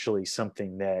is actually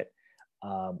something that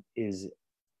is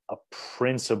a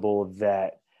principle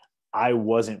that I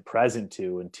wasn't present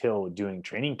to until doing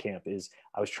training camp. Is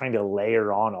I was trying to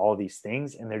layer on all these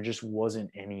things, and there just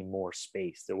wasn't any more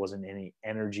space. There wasn't any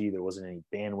energy. There wasn't any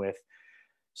bandwidth.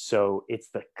 So it's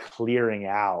the clearing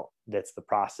out that's the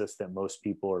process that most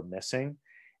people are missing.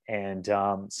 And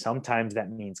sometimes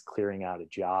that means clearing out a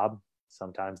job.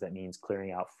 Sometimes that means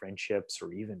clearing out friendships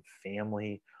or even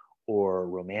family or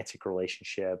romantic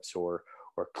relationships, or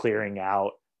clearing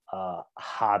out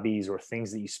hobbies or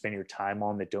things that you spend your time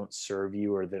on that don't serve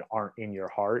you or that aren't in your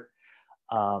heart.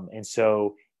 And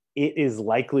so it is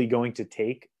likely going to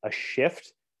take a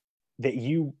shift that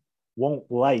you won't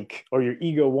like, or your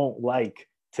ego won't like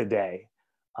today.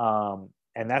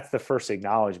 And that's the first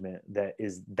acknowledgement, that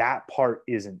is, that part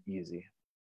isn't easy.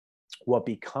 What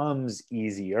becomes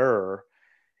easier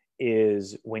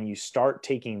is when you start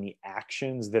taking the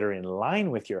actions that are in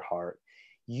line with your heart.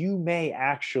 You may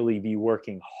actually be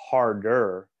working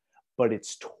harder, but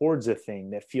it's towards a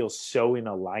thing that feels so in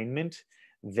alignment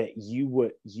that you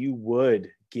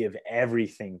would give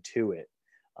everything to it.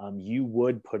 You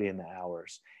would put in the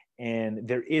hours. And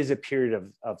there is a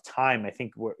period of time, I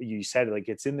think, where you said, like,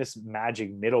 it's in this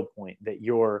magic middle point that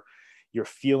you're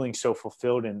feeling so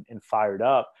fulfilled and fired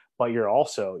up, but you're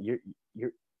also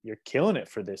you're killing it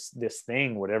for this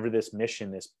thing, whatever this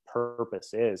mission, this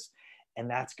purpose is. And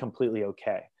that's completely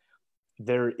okay.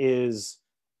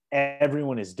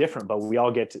 Everyone is different, but we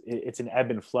all it's an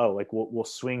ebb and flow. Like we'll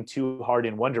swing too hard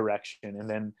in one direction, and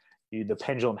then the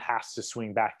pendulum has to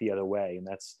swing back the other way. And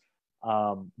that's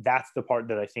the part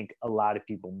that I think a lot of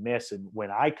people miss. And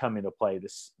when I come into play,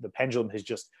 the pendulum has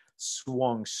just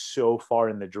swung so far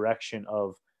in the direction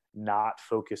of not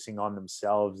focusing on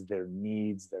themselves, their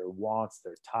needs, their wants,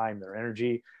 their time, their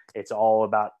energy. It's all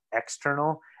about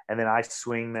external. And then I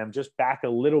swing them just back a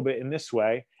little bit in this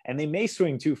way, and they may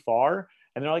swing too far.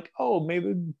 And they're like, oh,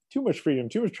 maybe too much freedom,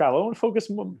 too much travel. I want to focus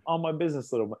on my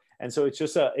business a little bit. And so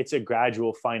it's a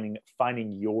gradual finding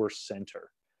your center.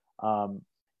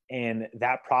 And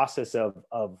that process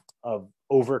of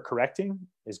overcorrecting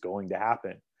is going to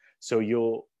happen. So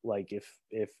you'll, like,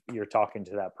 if you're talking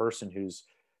to that person who's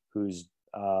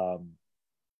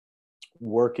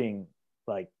working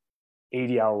like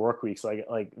 80-hour work weeks,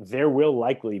 like there will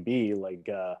likely be like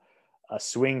a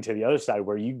swing to the other side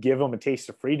where you give them a taste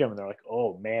of freedom and they're like,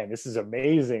 oh man, this is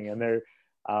amazing. And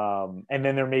and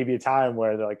then there may be a time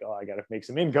where they're like, oh, I got to make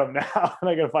some income now and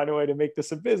I got to find a way to make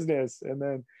this a business, and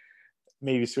then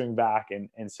maybe swing back.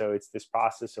 And so it's this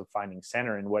process of finding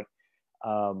center. And what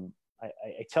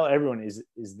I tell everyone is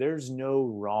there's no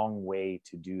wrong way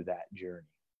to do that journey.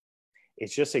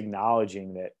 It's just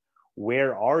acknowledging that,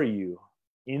 where are you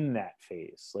in that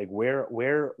phase? Like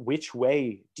which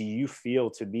way do you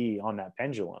feel to be on that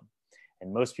pendulum?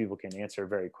 And most people can answer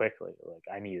very quickly. Like,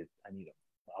 I need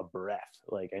a breath.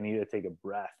 Like, I need to take a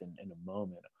breath in a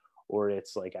moment. Or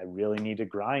it's like, I really need to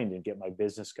grind and get my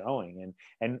business going.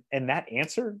 And that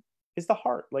answer is the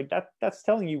heart. Like that's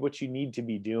telling you what you need to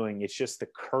be doing. It's just the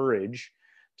courage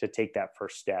to take that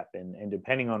first step. And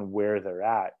depending on where they're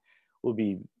at, will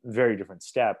be very different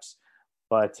steps.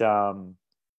 But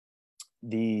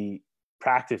the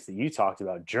practice that you talked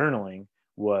about, journaling,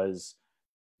 was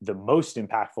the most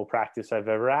impactful practice I've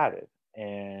ever added.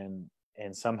 And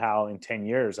somehow in 10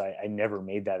 years, I never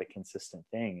made that a consistent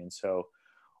thing. And so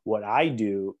what I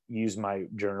use my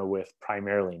journal with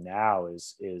primarily now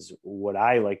is what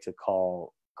I like to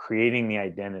call creating the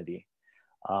identity.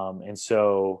 And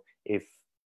so if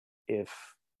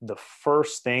the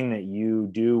first thing that you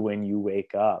do when you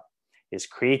wake up is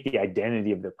create the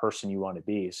identity of the person you want to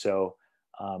be. So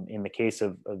in the case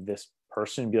of this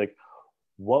person, be like,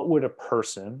 what would a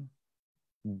person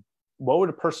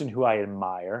who I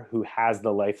admire, who has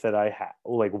the life that I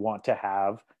want to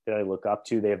have, that I look up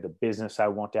to, they have the business I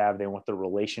want to have, they want the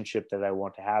relationship that I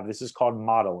want to have. This is called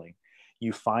modeling.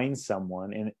 You find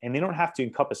someone, and they don't have to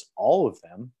encompass all of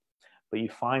them, but you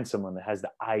find someone that has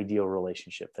the ideal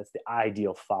relationship. That's the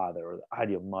ideal father or the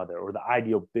ideal mother or the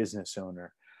ideal business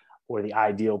owner or the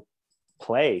ideal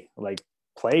play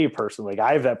person. Like,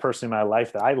 I have that person in my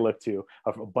life that I look to,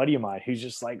 a buddy of mine who's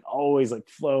just like always like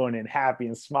flowing and happy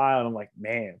and smiling. I'm like,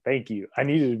 man, thank you. I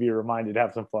needed to be reminded to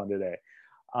have some fun today.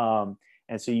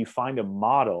 And so you find a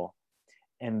model,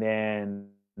 and then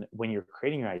when you're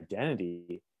creating your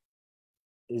identity,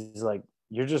 is like,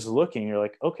 you're just looking, you're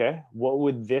like, okay, what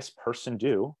would this person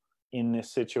do in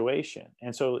this situation?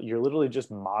 And so you're literally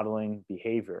just modeling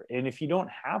behavior. And if you don't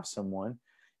have someone,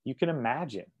 you can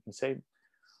imagine and say,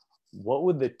 what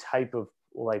would the type of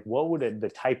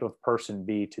person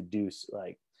be to do,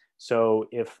 like, so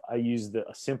if I use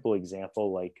a simple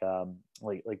example, like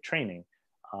training,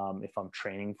 if I'm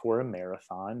training for a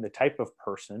marathon, the type of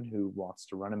person who wants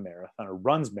to run a marathon or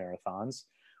runs marathons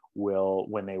will,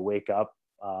 when they wake up,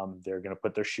 they're going to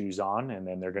put their shoes on, and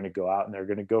then they're going to go out and they're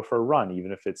going to go for a run,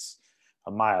 even if it's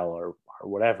a mile or or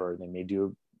whatever. They may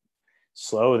do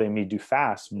slow, they may do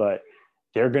fast, but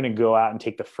they're going to go out and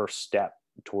take the first step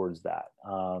towards that.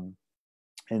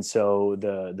 And so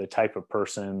the type of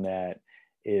person that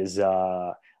is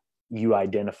you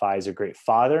identify as a great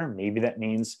father, maybe that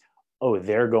means, oh,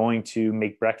 they're going to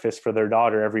make breakfast for their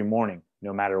daughter every morning,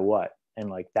 no matter what. And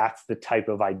like, that's the type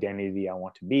of identity I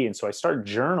want to be. And so I start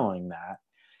journaling that,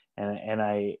 and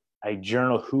I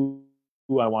journal who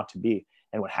I want to be.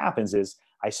 And what happens is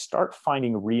I start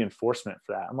finding reinforcement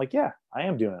for that. I'm like, yeah, I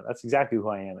am doing it. That's exactly who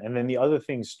I am. And then the other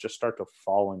things just start to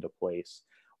fall into place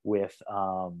with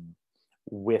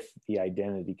the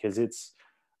identity, because it's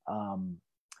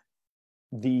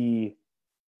the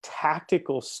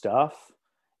tactical stuff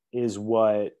is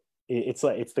what it's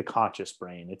like. It's the conscious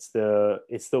brain. It's the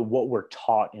what we're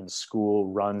taught in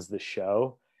school runs the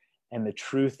show. And the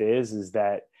truth is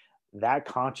that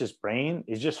conscious brain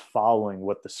is just following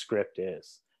what the script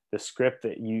is, the script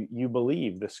that you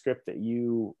believe, the script that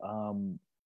you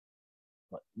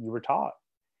were taught.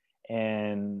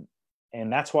 And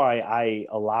that's why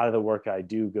a lot of the work I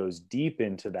do goes deep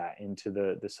into that, into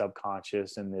the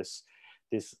subconscious, and this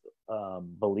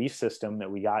belief system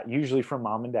that we got usually from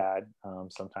mom and dad,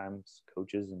 sometimes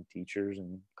coaches and teachers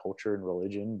and culture and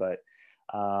religion, but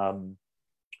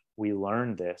we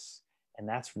learned this, and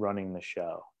that's running the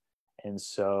show. And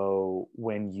so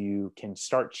when you can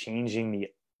start changing the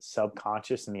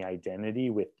subconscious and the identity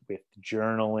with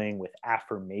journaling, with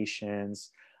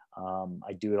affirmations,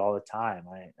 I do it all the time.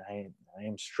 I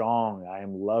am strong. I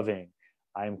am loving.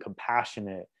 I am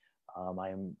compassionate.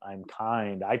 I'm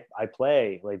kind. I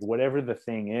play. Like, whatever the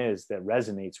thing is that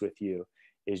resonates with you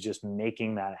is just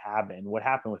making that happen. What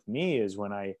happened with me is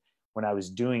when I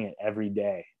was doing it every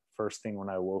day, first thing when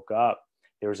I woke up,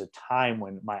 there was a time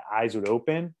when my eyes would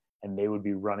open and they would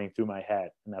be running through my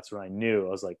head. And that's when I knew. I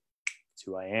was like, that's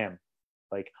who I am.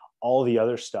 Like, all the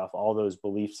other stuff, all those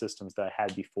belief systems that I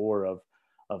had before of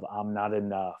I'm not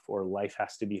enough, or life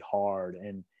has to be hard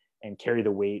and carry the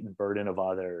weight and burden of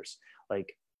others,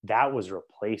 like, that was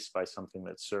replaced by something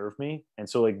that served me. And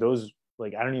so like those,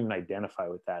 like, I don't even identify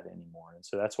with that anymore. And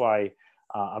so that's why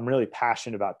I'm really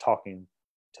passionate about talking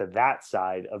to that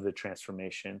side of the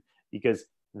transformation, because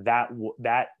that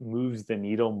moves the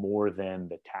needle more than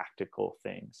the tactical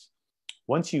things.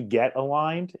 Once you get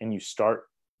aligned and you start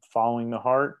following the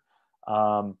heart,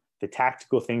 the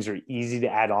tactical things are easy to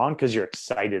add on because you're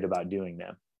excited about doing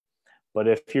them. But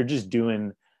if you're just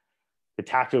doing the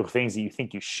tactical things that you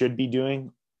think you should be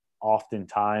doing,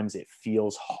 oftentimes it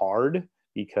feels hard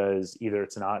because either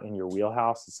it's not in your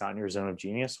wheelhouse, it's not in your zone of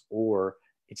genius, or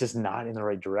it's just not in the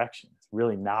right direction. It's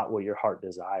really not what your heart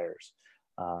desires.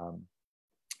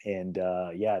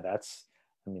 Yeah, that's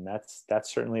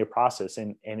certainly a process.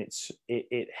 And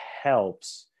it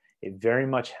helps. It very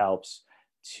much helps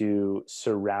to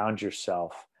surround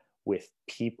yourself with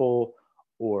people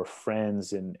or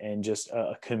friends and just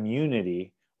a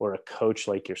community or a coach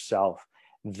like yourself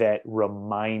that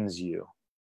reminds you,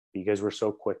 because we're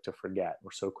so quick to forget.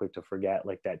 We're so quick to forget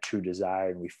like that true desire,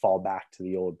 and we fall back to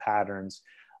the old patterns.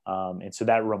 And so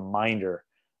that reminder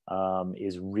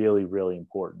is really, really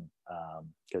important,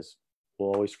 because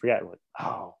we'll always forget, like,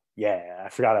 oh yeah, I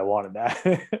forgot I wanted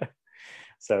that.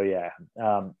 So yeah,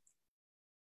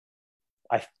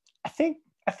 I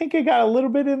think I got a little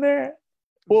bit in there.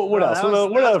 Well, what else?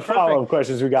 What other follow-up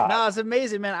questions we got? No, it's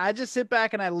amazing, man. I just sit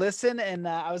back and I listen, and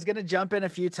I was going to jump in a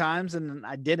few times and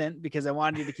I didn't, because I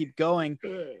wanted you to keep going.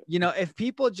 You know, if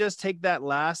people just take that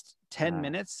last 10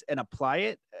 minutes and apply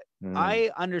it,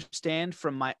 I understand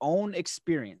from my own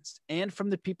experience and from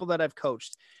the people that I've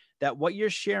coached that what you're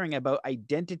sharing about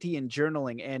identity and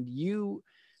journaling, and you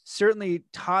certainly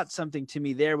taught something to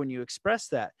me there when you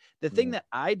expressed that. The thing that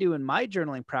I do in my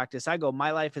journaling practice, I go,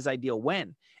 my life is ideal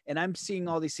when, and I'm seeing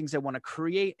all these things I want to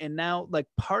create. And now, like,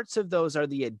 parts of those are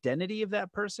the identity of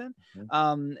that person.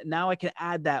 Now I can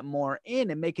add that more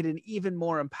in and make it an even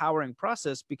more empowering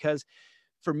process, because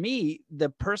for me, the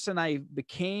person I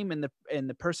became and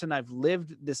the person I've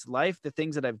lived this life, the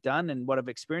things that I've done and what I've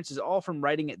experienced is all from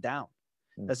writing it down.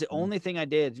 That's the only thing I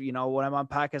did. You know, when I'm on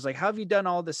podcast, like, how have you done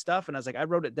all this stuff? And I was like, I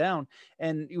wrote it down.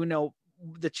 And, you know,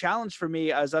 the challenge for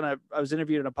me, I was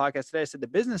interviewed on a podcast today. I said the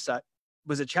business side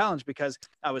was a challenge because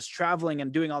I was traveling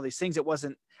and doing all these things.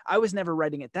 I was never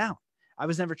writing it down. I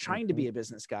was never trying to be a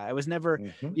business guy. I was never,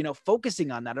 you know,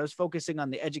 focusing on that. I was focusing on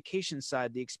the education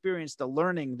side, the experience, the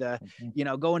learning, you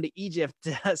know, going to Egypt,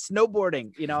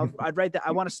 snowboarding. You know, I'd write that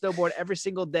I want to snowboard every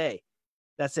single day.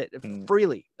 That's it.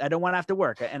 Freely. I don't want to have to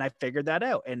work. And I figured that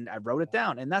out and I wrote it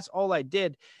down, and that's all I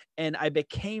did. And I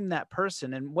became that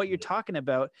person. And what you're talking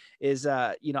about is,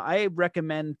 I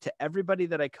recommend to everybody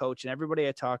that I coach and everybody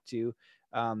I talk to,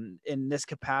 in this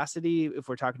capacity, if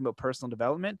we're talking about personal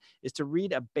development, is to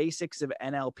read a basics of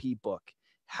NLP book.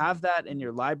 Have that in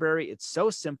your library. It's so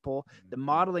simple, the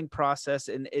modeling process,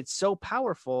 and it's so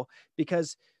powerful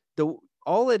because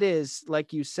all it is,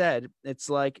 like you said, it's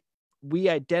like we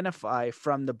identify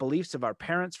from the beliefs of our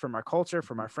parents, from our culture,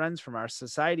 from our friends, from our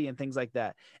society, and things like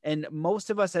that. And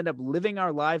most of us end up living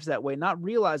our lives that way, not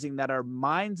realizing that our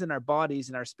minds and our bodies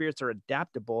and our spirits are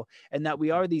adaptable, and that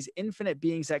we are these infinite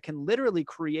beings that can literally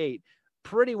create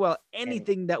pretty well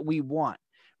anything that we want.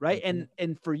 Right.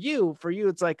 And for you,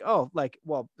 it's like,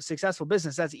 successful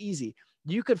business, that's easy.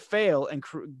 You could fail and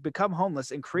become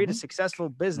homeless and create a successful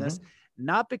business,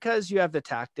 not because you have the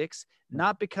tactics,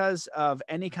 not because of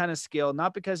any kind of skill,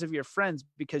 not because of your friends,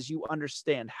 because you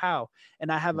understand how.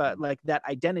 And I have that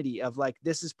identity of like,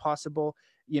 this is possible.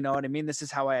 You know what I mean? This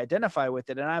is how I identify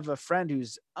with it. And I have a friend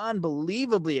who's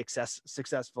unbelievably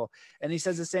successful. And he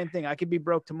says the same thing. I could be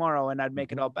broke tomorrow and I'd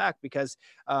make it all back because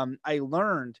I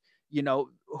learned,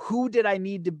 who did I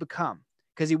need to become?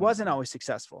 Because he wasn't always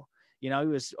successful. He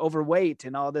was overweight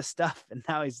and all this stuff. And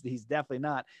now he's definitely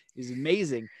not. He's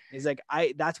amazing. He's like,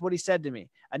 that's what he said to me.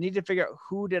 I need to figure out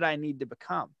who did I need to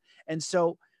become. And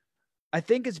so I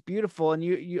think it's beautiful. And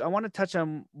I want to touch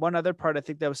on one other part. I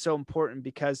think that was so important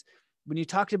because when you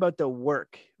talked about the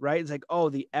work, right? It's like,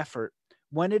 the effort.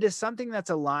 When it is something that's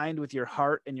aligned with your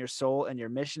heart and your soul and your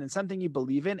mission and something you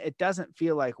believe in, it doesn't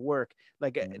feel like work.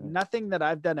 Like nothing that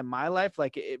I've done in my life,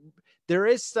 there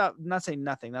is stuff, I'm not saying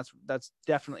nothing. That's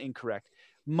definitely incorrect.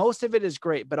 Most of it is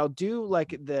great, but I'll do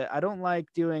I don't like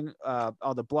doing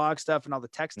all the blog stuff and all the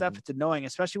tech stuff. It's annoying,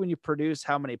 especially when you produce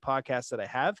how many podcasts that I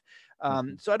have.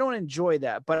 So I don't enjoy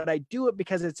that, but I do it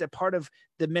because it's a part of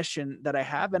the mission that I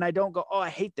have. And I don't go, I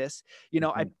hate this.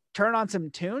 I turn on some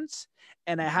tunes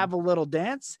and I have a little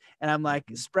dance and I'm like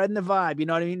spreading the vibe. You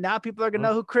know what I mean? Now people are going to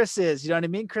know who Chris is. You know what I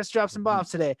mean? Chris dropped some bombs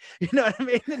today. You know what I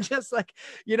mean? And just like,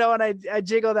 and I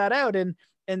jiggle that out. And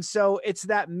so it's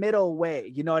that middle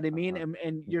way, you know what I mean?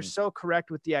 And you're so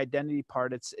correct with the identity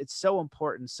part. It's so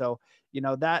important. So,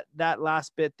 that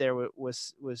last bit there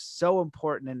was so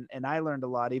important. And I learned a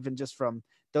lot, even just from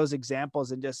those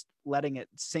examples and just letting it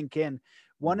sink in.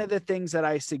 One of the things that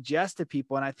I suggest to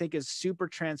people, and I think is super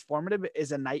transformative,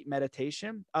 is a night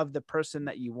meditation of the person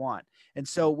that you want. And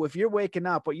so if you're waking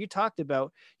up, what you talked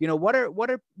about, what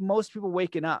are most people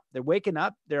waking up? They're waking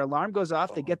up, their alarm goes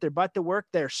off, they get their butt to work,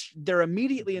 they're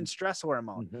immediately in stress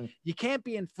hormone. You can't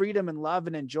be in freedom and love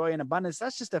and joy and abundance.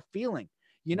 That's just a feeling.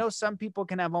 Some people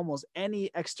can have almost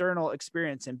any external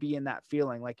experience and be in that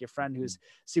feeling, like your friend who's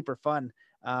super fun,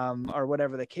 or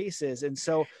whatever the case is. And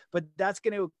so, but that's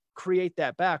going to create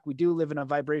that back. We do live in a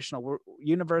vibrational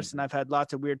universe, and I've had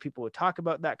lots of weird people who talk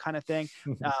about that kind of thing.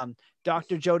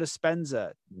 Dr. Joe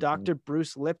Dispenza, Dr.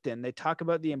 Bruce Lipton, they talk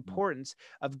about the importance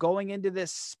of going into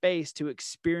this space to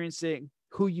experiencing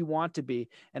who you want to be.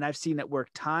 And I've seen it work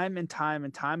time and time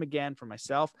and time again for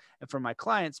myself and for my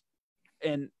clients.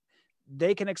 And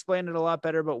they can explain it a lot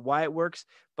better about why it works,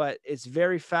 but it's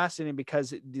very fascinating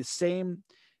because the same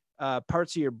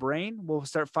parts of your brain will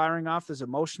start firing off those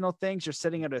emotional things. You're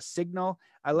sending out a signal.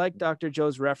 I like Dr.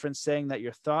 Joe's reference saying that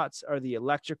your thoughts are the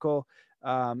electrical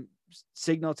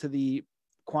signal to the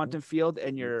quantum field,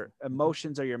 and your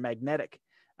emotions are your magnetic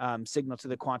signal to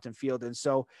the quantum field. And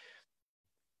so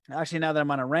actually, now that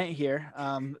I'm on a rant here,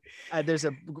 there's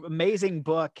an amazing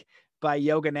book by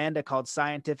Yogananda called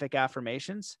Scientific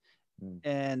Affirmations.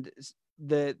 And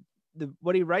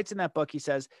what he writes in that book, he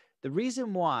says, the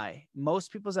reason why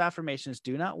most people's affirmations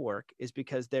do not work is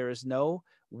because there is no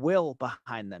will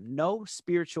behind them, no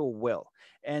spiritual will.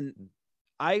 And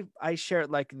I share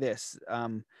it like this.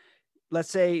 Let's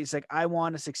say it's like, I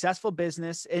want a successful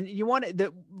business, and you want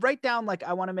to write down, like,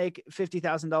 I want to make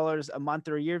 $50,000 a month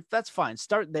or a year. That's fine.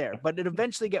 Start there, but it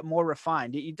eventually get more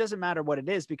refined. It doesn't matter what it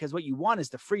is, because what you want is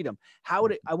the freedom. I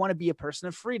want to be a person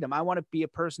of freedom. I want to be a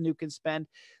person who can spend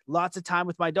lots of time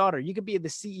with my daughter. You could be the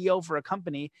CEO for a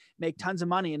company, make tons of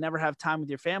money, and never have time with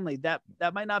your family. That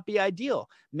might not be ideal.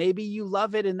 Maybe you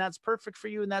love it and that's perfect for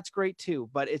you, and that's great too.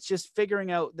 But it's just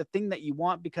figuring out the thing that you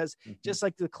want, because just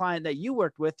like the client that you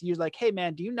worked with, you're like, hey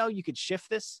man, do you know you could shift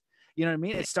this? You know what I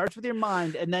mean? It starts with your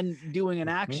mind and then doing an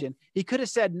action. He could have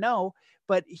said no,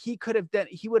 but he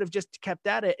would have just kept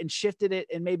at it and shifted it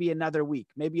in maybe another week,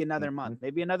 maybe another month,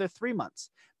 maybe another 3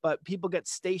 months. But people get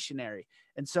stationary.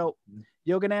 And so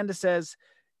Yogananda says,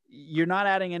 you're not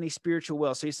adding any spiritual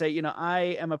will. So you say, you know,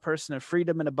 I am a person of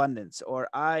freedom and abundance, or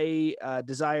I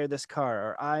desire this car,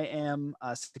 or I am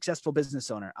a successful business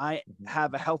owner. I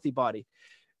have a healthy body.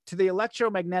 To the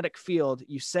electromagnetic field,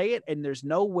 you say it and there's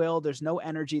no will, there's no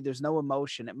energy, there's no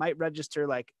emotion. It might register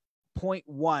like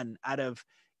 0.1 out of,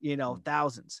 you know,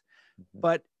 thousands.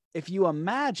 But if you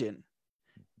imagine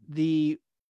the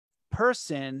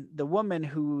person, the woman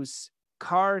whose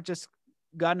car just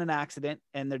got in an accident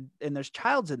and there's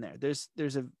childs in there,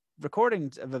 there's a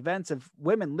recordings of events of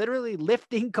women literally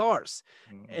lifting cars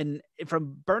and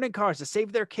from burning cars to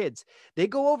save their kids. They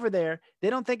go over there.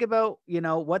 They don't think about, you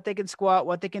know, what they can squat,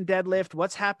 what they can deadlift,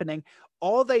 what's happening.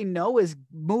 All they know is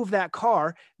move that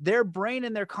car. Their brain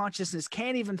and their consciousness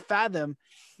can't even fathom,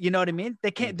 you know what I mean?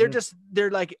 They can't, they're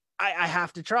like, I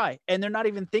have to try. And they're not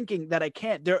even thinking that I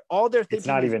can't. They're thinking. It's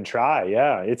not even try.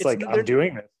 Yeah. It's like, I'm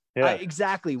doing this. Yeah.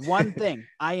 Exactly. One thing,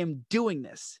 I am doing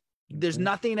this. There's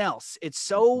nothing else. It's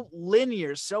so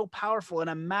linear, so powerful. And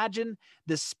imagine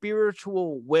the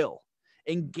spiritual will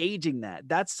engaging that.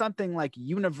 That's something like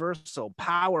universal,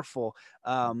 powerful,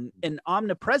 and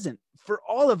omnipresent for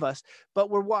all of us. But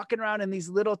we're walking around in these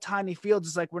little tiny fields.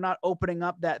 It's like we're not opening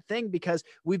up that thing because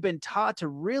we've been taught to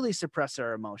really suppress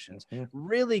our emotions,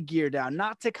 really gear down,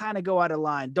 not to kind of go out of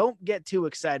line. Don't get too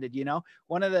excited. You know,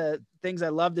 one of the things I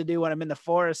love to do when I'm in the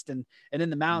forest and in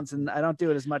the mountains, and I don't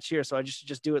do it as much here, so I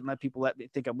just do it and let people let me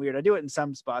think I'm weird. I do it in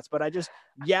some spots, but I just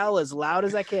yell as loud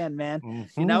as I can, man.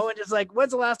 You know, and just like,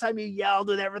 when's the last time you yelled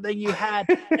with everything you had?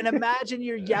 And imagine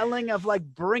you're yelling of like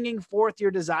bringing forth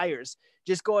your desires,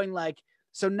 just going like,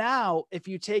 so now if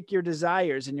you take your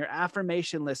desires and your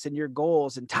affirmation list and your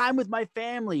goals and time with my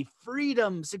family,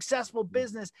 freedom, successful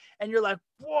business, and you're like,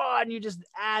 whoa, and you just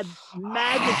add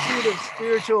magnitude of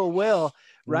spiritual will,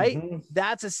 right?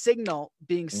 That's a signal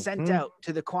being sent out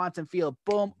to the quantum field.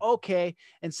 Boom. Okay.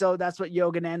 And so that's what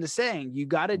Yogananda is saying. You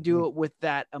got to do it with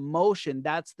that emotion.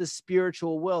 That's the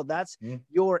spiritual will. That's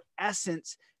your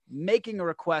essence making a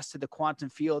request to the quantum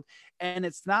field. And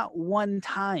it's not one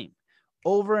time.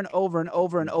 Over and over and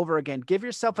over and over again. Give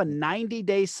yourself a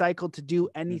 90-day cycle to do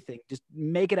anything. Just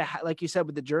make it like you said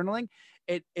with the journaling.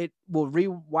 It will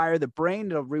rewire the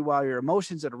brain. It'll rewire your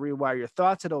emotions. It'll rewire your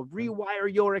thoughts. It'll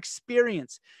rewire your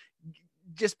experience.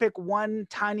 Just pick one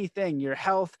tiny thing, your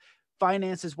health,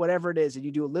 finances, whatever it is, and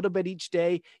you do a little bit each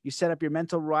day. You set up your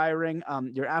mental wiring,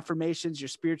 your affirmations, your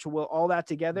spiritual will, all that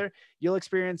together. You'll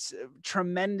experience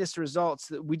tremendous results.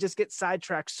 We just get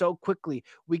sidetracked so quickly.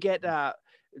 We get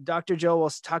Dr. Joe will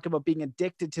talk about being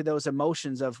addicted to those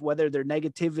emotions of whether they're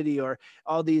negativity or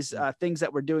all these things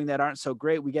that we're doing that aren't so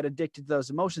great. We get addicted to those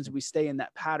emotions. And we stay in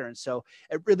that pattern. So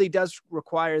it really does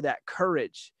require that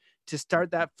courage to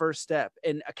start that first step,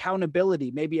 and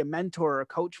accountability, maybe a mentor or a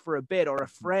coach for a bit, or a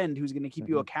friend who's going to keep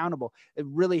you accountable. It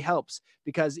really helps,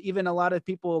 because even a lot of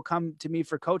people will come to me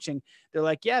for coaching. They're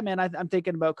like, yeah, man, I'm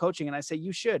thinking about coaching. And I say,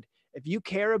 you should. If you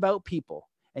care about people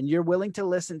and you're willing to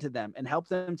listen to them and help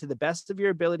them to the best of your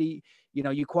ability, you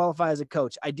know, you qualify as a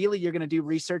coach. Ideally, you're going to do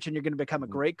research and you're going to become a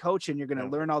great coach and you're going to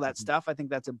learn all that stuff. I think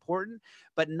that's important.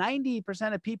 But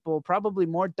 90% of people, probably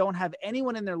more, don't have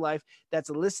anyone in their life that's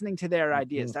listening to their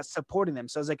ideas, that's supporting them.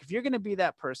 So it's like, if you're going to be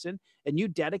that person and you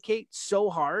dedicate so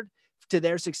hard to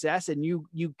their success and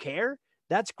you care,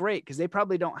 that's great, because they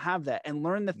probably don't have that, and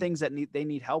learn the things that they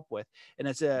need help with. And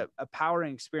it's a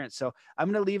powering experience. So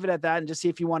I'm going to leave it at that and just see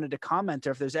if you wanted to comment,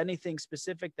 or if there's anything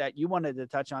specific that you wanted to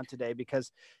touch on today,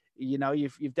 because, you know,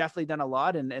 you've definitely done a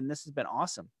lot, and this has been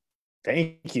awesome.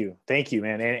 Thank you,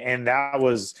 man. And that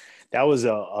was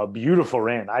a beautiful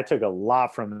rant. I took a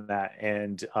lot from that,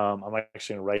 and I'm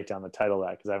actually gonna write down the title of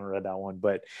that because I haven't read that one.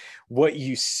 But what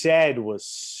you said was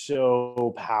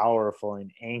so powerful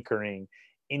and anchoring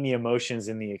in the emotions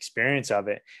and the experience of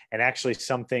it. And actually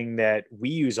something that we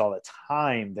use all the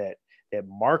time that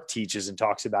Mark teaches and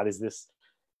talks about is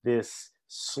this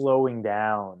slowing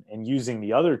down, and using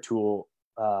the other tool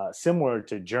similar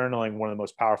to journaling. One of the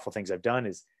most powerful things I've done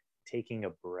is taking a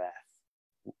breath.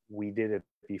 We did it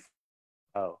before.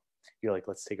 Oh, you're like,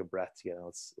 let's take a breath together.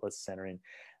 Let's center in.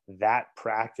 That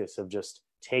practice of just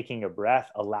taking a breath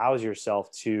allows yourself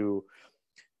to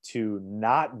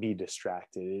not be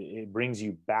distracted. It brings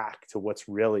you back to what's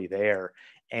really there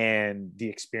and the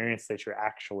experience that you're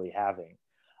actually having.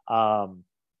 I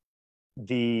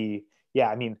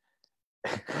mean,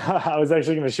 I was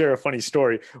actually going to share a funny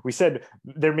story. We said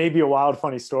there may be a wild,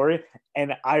 funny story,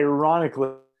 and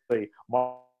ironically,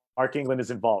 Mark England is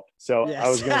involved. So yes. I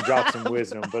was going to drop some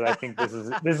wisdom, but I think this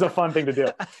is a fun thing to do.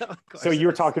 So you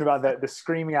were talking about the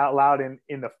screaming out loud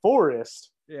in the forest.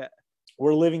 Yeah.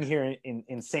 We're living here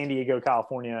in San Diego,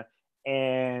 California,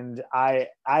 And I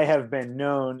have been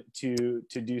known to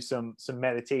do some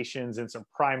meditations and some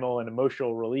primal and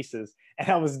emotional releases. And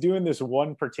I was doing this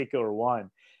one particular one,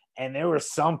 and there was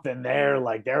something there,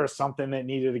 like there was something that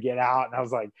needed to get out. And I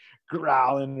was like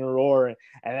growling and roaring,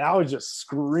 and I was just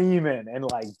screaming and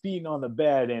like beating on the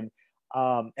bed.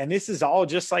 And this is all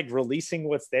just like releasing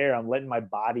what's there. I'm letting my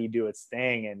body do its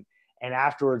thing. And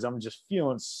afterwards I'm just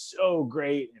feeling so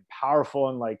great and powerful,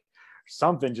 and like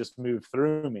something just moved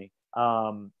through me.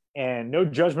 And no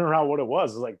judgment around what it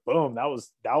was. It was like, boom,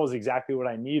 that was exactly what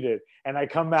I needed. And I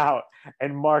come out,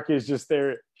 and Mark is just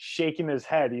there shaking his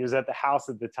head. He was at the house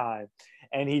at the time.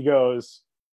 And he goes,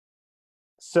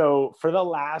 so for the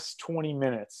last 20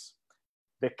 minutes,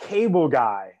 the cable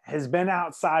guy has been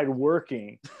outside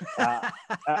working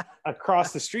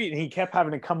across the street, and he kept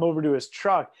having to come over to his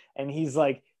truck. And he's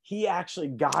like, he actually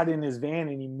got in his van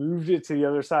and he moved it to the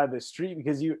other side of the street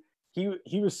because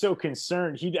he was so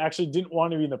concerned. He actually didn't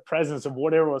want to be in the presence of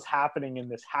whatever was happening in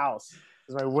this house,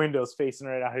 because my window's facing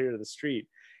right out here to the street.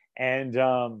 And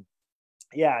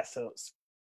yeah, so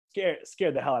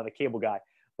scared the hell out of the cable guy.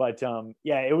 But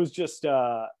yeah, it was just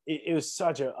it was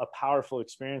such a powerful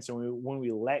experience. And when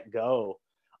we let go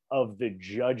of the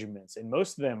judgments, and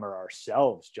most of them are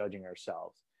ourselves judging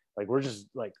ourselves, like we're just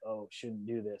like, oh, shouldn't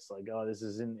do this, like, oh, this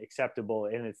isn't acceptable.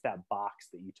 And it's that box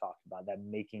that you talked about, that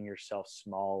making yourself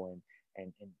small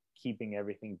and keeping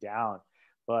everything down.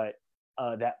 But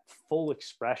that full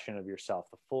expression of yourself,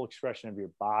 the full expression of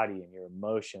your body and your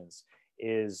emotions,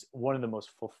 is one of the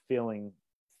most fulfilling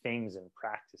things and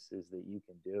practices that you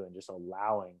can do. And just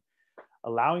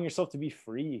allowing yourself to be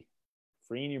free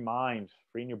in your mind,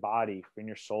 free in your body, free in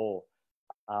your soul.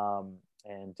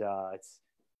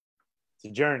 It's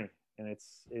a journey, and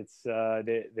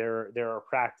there are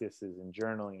practices and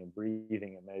journaling and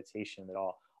breathing and meditation that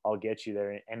all get you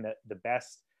there. And the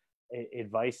best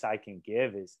advice I can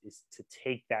give is to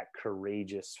take that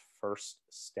courageous first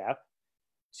step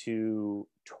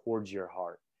towards your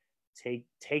heart.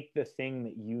 Take the thing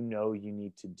that you know you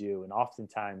need to do. And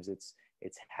oftentimes it's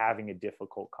having a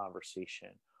difficult conversation,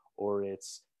 or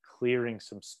it's clearing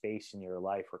some space in your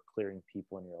life, or clearing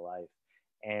people in your life.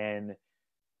 And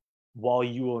while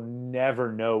you will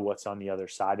never know what's on the other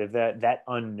side of that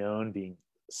unknown being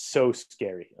so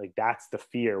scary, like that's the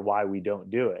fear why we don't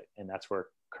do it. And that's where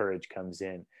courage comes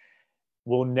in.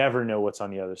 We'll never know what's on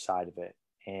the other side of it.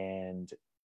 And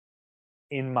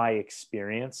in my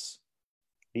experience,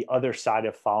 the other side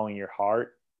of following your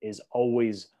heart is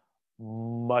always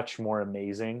much more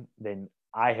amazing than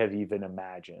I have even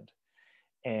imagined.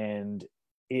 And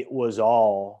it was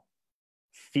all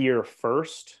fear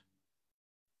first,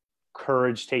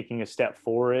 courage taking a step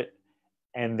for it,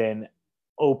 and then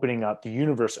the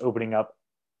universe opening up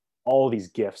all these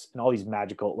gifts and all these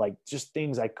magical, like just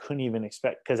things I couldn't even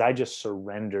expect, because I just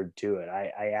surrendered to it.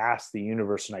 I asked the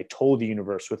universe, and I told the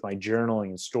universe with my journaling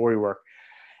and story work,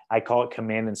 I call it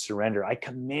command and surrender. I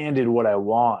commanded what I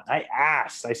want. I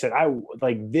asked, I said,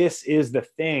 this is the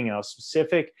thing. And I was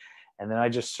specific. And then I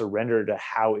just surrendered to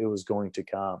how it was going to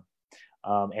come.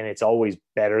 And it's always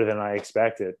better than I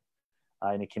expected.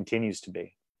 And it continues to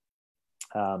be.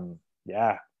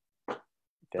 Yeah.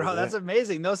 Bro, that's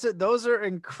amazing. Those are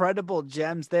incredible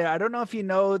gems there. I don't know if you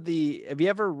know have you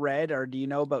ever read, or do you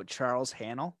know about Charles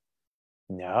Haanel?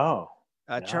 No.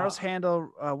 Charles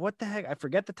Haanel, what the heck? I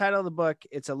forget the title of the book.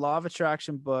 It's a law of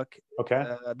attraction book. Okay.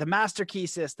 The Master Key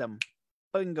System.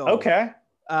 Bingo. Okay.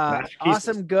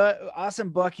 Awesome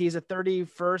book. He's a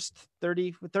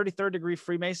 33rd degree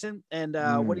Freemason, and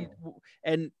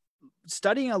and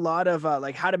studying a lot of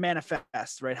like how to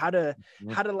manifest, right? How do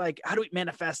we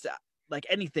manifest like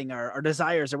anything, our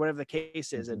desires, or whatever the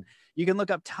case is. And you can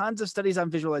look up tons of studies on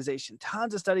visualization,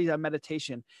 tons of studies on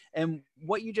meditation. And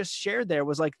what you just shared there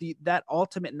was like that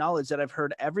ultimate knowledge that I've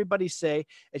heard everybody say.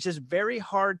 It's just very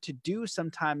hard to do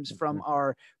sometimes from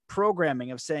our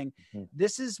programming of saying,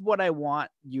 this is what I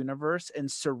want, universe, and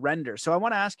surrender. So I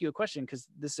want to ask you a question, because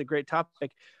this is a great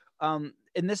topic. And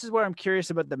this is where I'm curious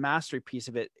about the mastery piece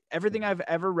of it. Everything I've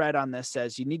ever read on this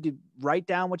says you need to write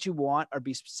down what you want, or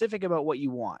be specific about what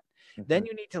you want. Then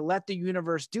you need to let the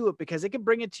universe do it, because it can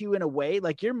bring it to you in a way,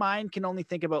 like your mind can only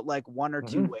think about like one or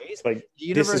two ways. Like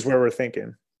this is where we're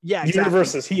thinking. Yeah, exactly. The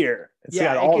universe is here. It's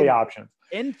got all the options.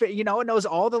 It knows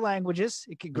all the languages.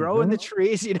 It can grow in the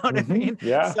trees. You know what I mean?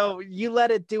 Yeah. So you let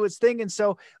it do its thing. And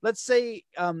so let's say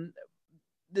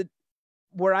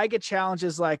where I get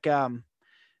challenges like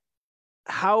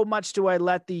how much do I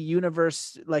let the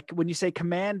universe, like when you say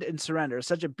command and surrender, it's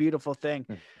such a beautiful thing.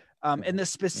 And the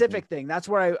specific thing, that's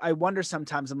where I wonder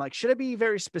sometimes. I'm like, should I be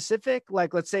very specific?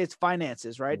 Like, let's say it's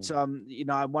finances, right? So,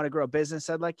 I want to grow a business.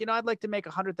 I'd like to make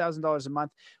 $100,000 a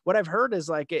month. What I've heard is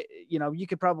like, you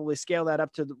could probably scale that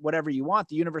up to whatever you want.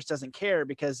 The universe doesn't care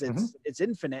because it's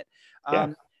infinite.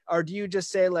 Or do you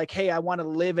just say like, hey, I want to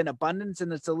live in abundance,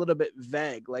 and it's a little bit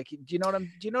vague? Like, do you know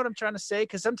what I'm trying to say?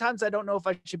 Because sometimes I don't know if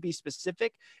I should be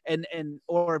specific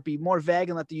or be more vague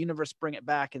and let the universe bring it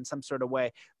back in some sort of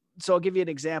way. So I'll give you an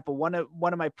example. One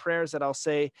of my prayers that I'll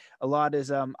say a lot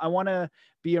is, I want to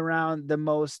be around the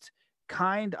most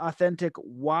kind, authentic,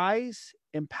 wise,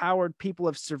 empowered people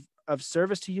of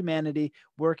service to humanity,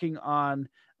 working on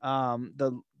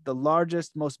the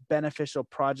largest, most beneficial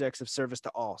projects of service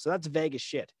to all. So that's vague as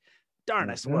shit.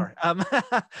 Darn, I swear.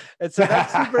 And so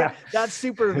that's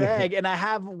super vague. And I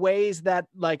have ways that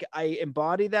like I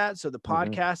embody that. So the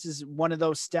podcast is one of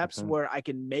those steps where I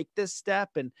can make this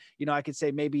step. And, I could say,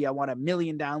 maybe I want 1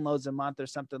 million downloads a month or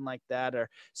something like that. Or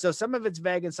so some of it's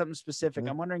vague and something specific.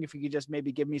 I'm wondering if you could just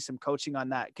maybe give me some coaching on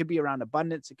that. It could be around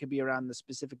abundance. It could be around the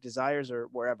specific desires or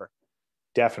wherever.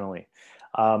 Definitely.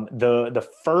 The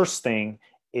first thing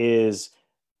is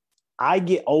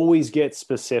always get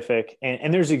specific,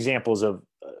 and there's examples of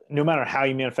no matter how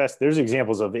you manifest, there's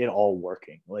examples of it all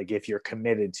working. Like if you're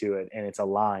committed to it and it's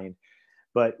aligned.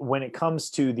 But when it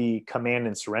comes to the command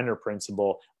and surrender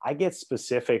principle, I get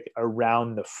specific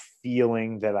around the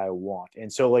feeling that I want.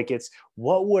 And so like, it's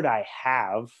what would I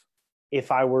have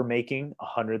if I were making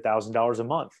 $100,000 a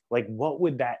month? Like, what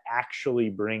would that actually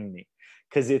bring me?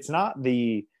 Because it's not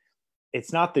the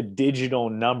digital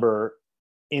number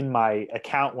in my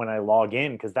account when I log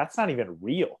in, because that's not even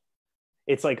real.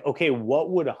 It's like, okay, what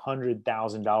would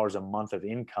 $100,000 a month of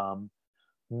income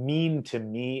mean to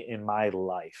me in my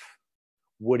life?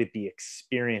 Would it be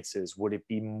experiences? Would it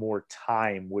be more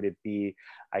time? Would it be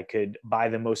I could buy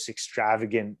the most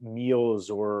extravagant meals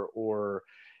or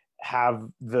have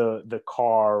the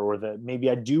car, or maybe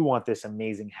I do want this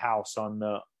amazing house on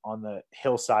the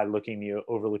hillside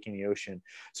overlooking the ocean.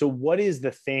 So what is the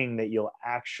thing that you'll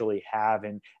actually have?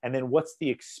 And then what's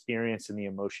the experience and the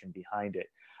emotion behind it?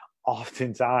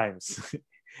 Oftentimes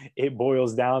it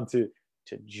boils down to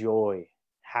joy,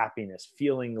 happiness,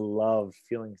 feeling love,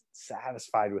 feeling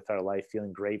satisfied with our life,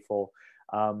 feeling grateful,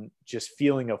 just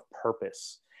feeling of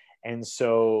purpose. And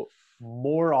so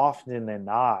more often than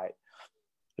not,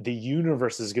 the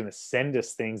universe is going to send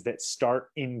us things that start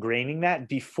ingraining that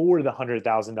before the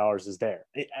 $100,000 is there.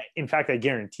 In fact, I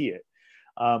guarantee it,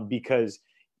 because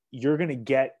you're going to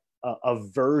get a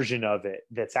version of it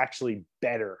that's actually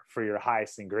better for your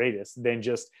highest and greatest than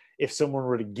just if someone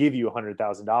were to give you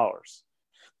 $100,000.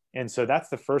 And so that's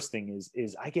the first thing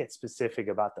is I get specific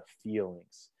about the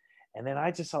feelings, and then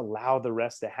I just allow the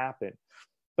rest to happen.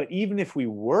 But even if we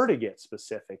were to get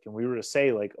specific and we were to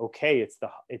say like, okay, it's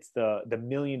the $1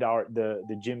 million,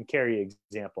 the Jim Carrey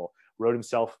example, wrote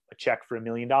himself a check for $1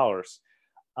 million.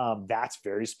 That's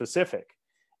very specific.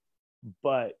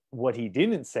 But what he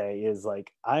didn't say is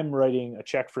like, I'm writing a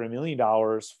check for $1 million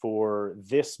for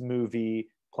this movie,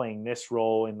 playing this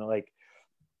role. And like,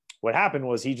 what happened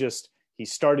was he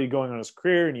started going on his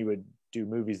career, and he would do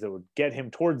movies that would get him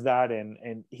towards that.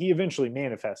 And he eventually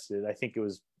manifested. I think it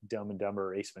was Dumb and Dumber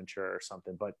or Ace Ventura or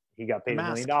something, but he got paid $1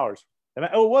 million.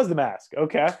 Oh, it was The Mask.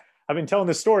 Okay. I've been telling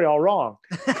this story all wrong.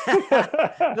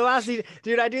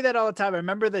 Dude, I do that all the time. I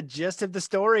remember the gist of the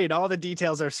story and all the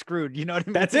details are screwed. You know what I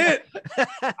mean? That's it.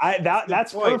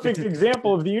 That's perfect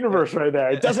example of the universe right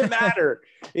there. It doesn't matter.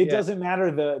 It doesn't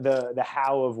matter the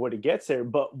how of what it gets there.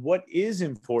 But what is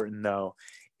important though,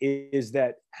 is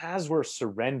that as we're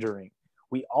surrendering,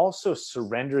 we also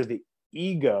surrender the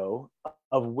ego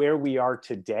of where we are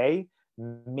today.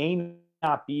 May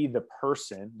not be the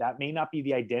person, that may not be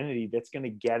the identity that's going to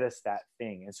get us that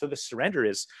thing. And so the surrender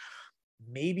is,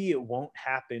 maybe it won't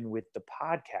happen with the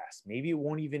podcast. Maybe it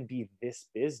won't even be this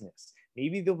business.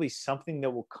 Maybe there'll be something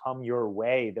that will come your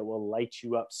way that will light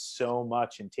you up so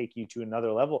much and take you to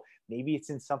another level. Maybe it's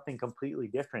in something completely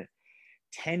different.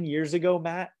 10 years ago,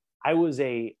 Matt, I was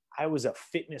a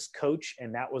fitness coach,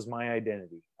 and that was my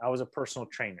identity. I was a personal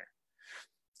trainer.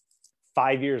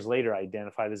 5 years later, I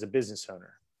identified as a business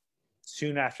owner.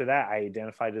 Soon after that, I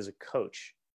identified as a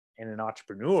coach and an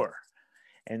entrepreneur.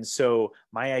 And so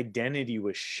my identity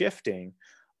was shifting.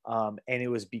 And it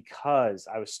was because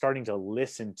I was starting to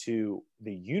listen to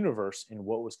the universe and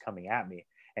what was coming at me.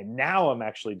 And now I'm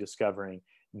actually discovering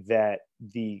that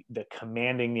the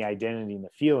commanding the identity and the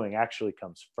feeling actually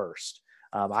comes first.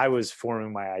 I was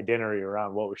forming my identity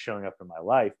around what was showing up in my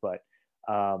life,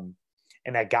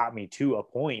 and that got me to a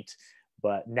point.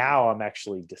 But now I'm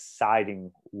actually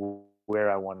deciding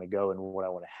where I want to go and what I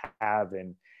want to have.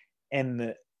 And And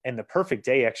the perfect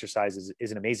day exercise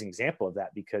is an amazing example of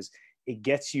that, because it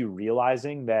gets you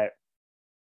realizing that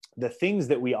the things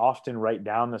that we often write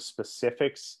down, the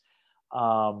specifics,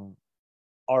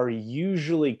 are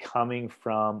usually coming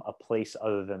from a place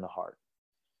other than the heart.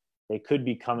 They could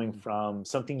be coming from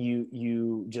something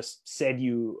you just said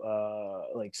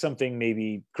like something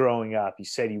maybe growing up you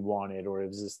said you wanted, or it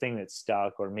was this thing that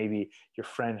stuck, or maybe your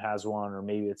friend has one, or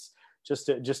maybe it's just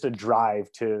a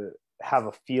drive to have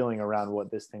a feeling around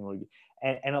what this thing would be.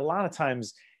 And a lot of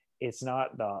times it's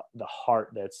not the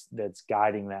heart that's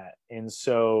guiding that. And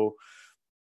so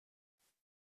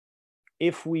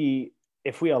if we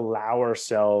allow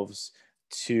ourselves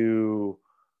to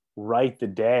write the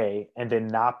day and then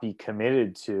not be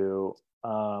committed to,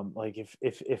 like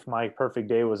if my perfect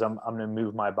day was I'm going to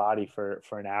move my body for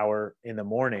an hour in the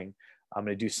morning, I'm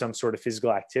going to do some sort of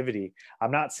physical activity.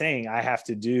 I'm not saying I have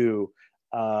to do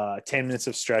 10 minutes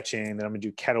of stretching, then I'm going to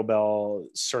do kettlebell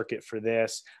circuit for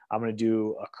this. I'm going to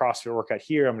do a CrossFit workout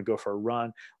here. I'm going to go for a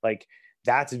run. Like,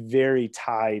 that's very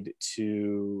tied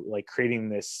to like creating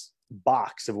this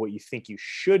box of what you think you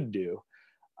should do.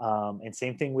 And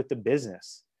same thing with the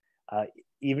business.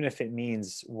 Even if it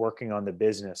means working on the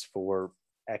business for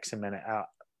X amount of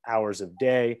hours of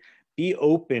day, be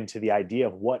open to the idea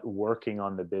of what working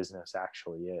on the business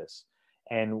actually is.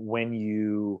 And when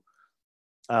you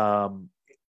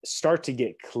start to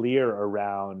get clear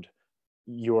around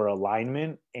your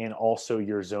alignment and also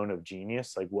your zone of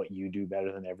genius, like what you do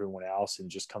better than everyone else and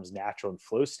just comes natural and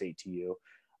flow state to you.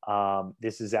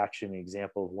 This is actually an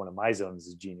example of one of my zones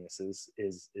of genius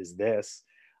is this.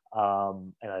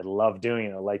 And I love doing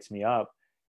it. It lights me up.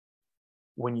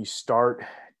 When you start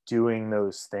doing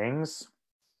those things,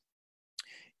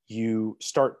 you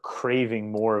start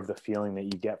craving more of the feeling that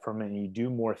you get from it, and you do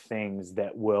more things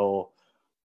that will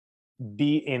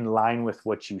be in line with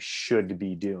what you should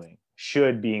be doing.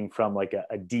 Should being from like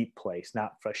a deep place,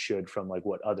 not for should from like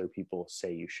what other people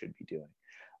say you should be doing.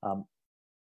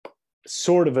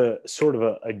 Sort of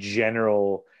a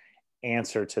general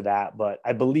answer to that, but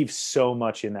I believe so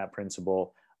much in that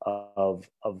principle of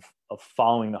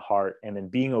following the heart and then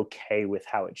being okay with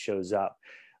how it shows up.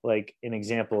 Like an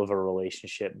example of a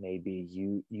relationship, maybe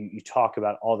you talk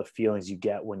about all the feelings you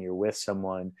get when you're with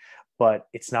someone, but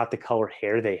it's not the color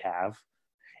hair they have.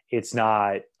 It's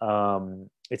not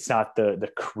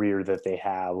the career that they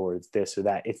have, or it's this or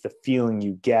that. It's the feeling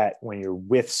you get when you're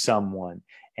with someone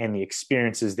and the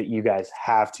experiences that you guys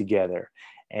have together.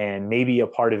 And maybe a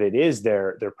part of it is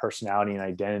their personality and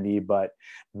identity, but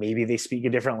maybe they speak a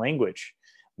different language.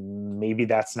 Maybe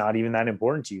that's not even that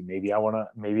important to you. Maybe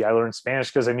I learn Spanish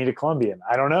because I meet a Colombian.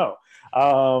 I don't know.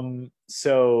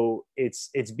 So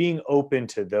it's being open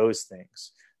to those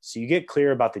things. So you get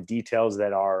clear about the details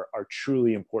that are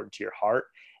truly important to your heart.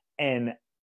 And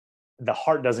the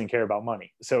heart doesn't care about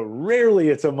money. So rarely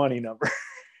it's a money number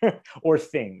or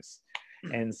things.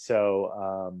 And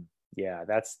so, yeah,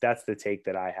 that's the take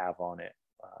that I have on it.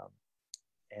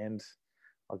 And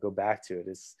I'll go back to it.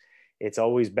 It's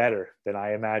always better than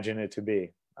I imagine it to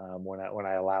be when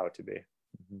I allow it to be.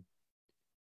 Mm-hmm.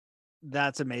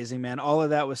 That's amazing, man. All of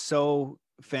that was so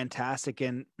fantastic.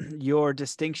 And your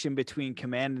distinction between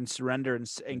command and surrender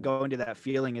and going to that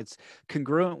feeling, it's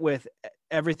congruent with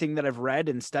everything that I've read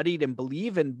and studied and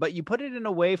believe in, but you put it in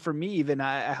a way for me, even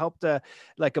I helped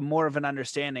like a more of an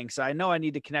understanding. So I know I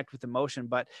need to connect with emotion,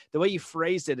 but the way you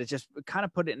phrased it, it just kind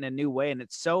of put it in a new way. And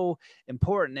it's so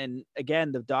important. And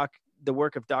again, the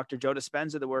work of Dr. Joe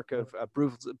Dispenza, the work of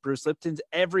Bruce Lipton's,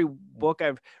 every book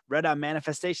I've read on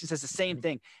manifestation says the same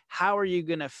thing. How are you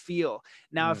going to feel?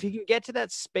 Now, if you can get to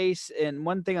that space, and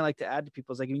one thing I like to add to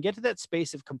people is like, if you can get to that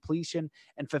space of completion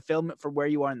and fulfillment for where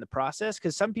you are in the process,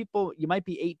 because some people, you might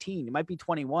be 18, you might be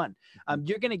 21.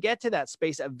 You're going to get to that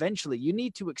space eventually. You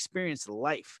need to experience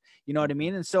life. You know what I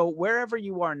mean? And so wherever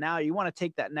you are now, you want to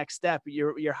take that next step.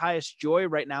 Your highest joy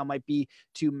right now might be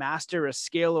to master a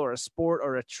skill or a sport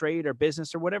or a trade or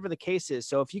business or whatever the case is.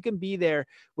 So if you can be there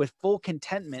with full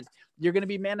contentment, you're going to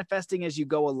be manifesting as you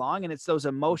go along. And it's those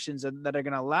emotions that are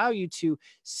going to allow you to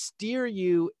steer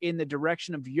you in the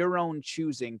direction of your own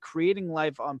choosing, creating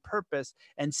life on purpose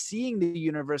and seeing the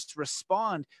universe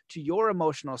respond to your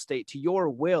emotional state, to your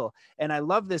will. And I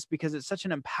love this because it's such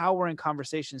an empowering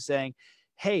conversation saying,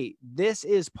 hey, this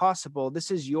is possible.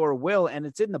 This is your will. And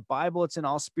it's in the Bible. It's in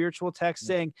all spiritual texts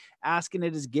saying, ask and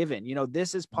it is given. You know,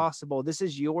 this is possible. This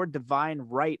is your divine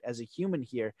right as a human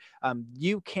here.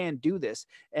 You can do this.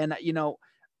 And, you know,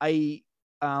 I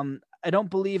don't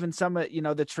believe in some,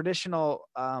 the traditional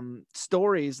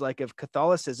stories like of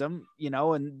Catholicism,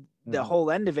 and the whole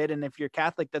end of it. And if you're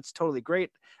Catholic, that's totally great.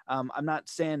 I'm not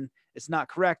saying it's not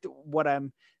correct. What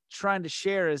I'm trying to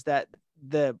share is that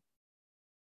the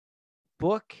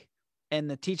book and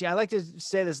the teaching, I like to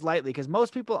say this lightly because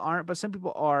most people aren't, but some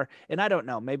people are. And I don't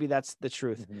know, maybe that's the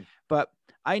truth. But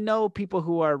I know people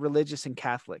who are religious and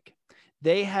Catholic.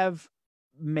 They have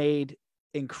made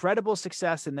incredible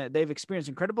success and they've experienced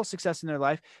incredible success in their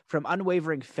life from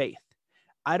unwavering faith.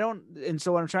 And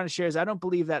so what I'm trying to share is I don't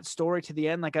believe that story to the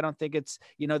end. Like, I don't think it's,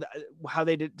 how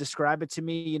they describe it to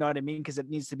me, you know what I mean? Because it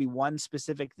needs to be one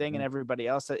specific thing and everybody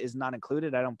else is not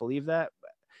included. I don't believe that.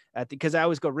 Because I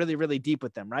always go really, really deep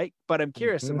with them, right? But I'm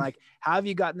curious. I'm like, how have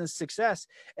you gotten this success?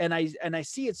 And I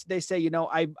see it's. They say,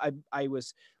 I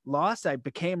was lost. I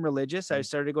became religious. I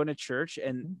started going to church,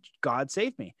 and God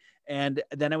saved me. And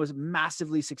then I was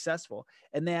massively successful.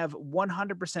 And they have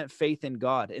 100% faith in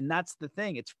God, and that's the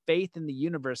thing. It's faith in the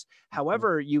universe.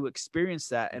 However you experience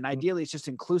that, and ideally, it's just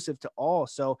inclusive to all.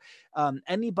 So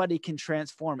anybody can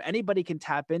transform. Anybody can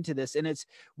tap into this, and it's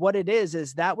what it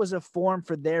is that was a form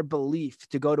for their belief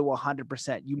to go to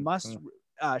 100%. You must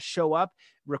show up,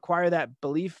 require that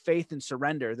belief, faith, and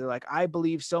surrender. They're like, I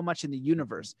believe so much in the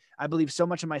universe. I believe so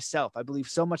much in myself. I believe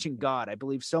so much in God. I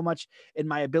believe so much in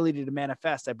my ability to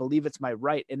manifest. I believe it's my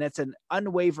right. And it's an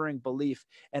unwavering belief.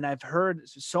 And I've heard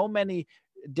so many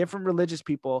different religious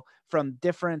people from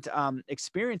different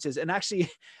experiences. And actually,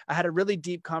 I had a really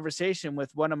deep conversation with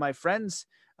one of my friends'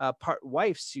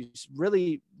 wives. She's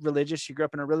really religious. She grew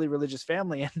up in a really religious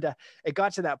family. And it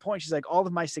got to that point. She's like, all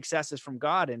of my success is from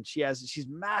God. And she's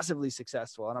massively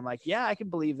successful. And I'm like, yeah, I can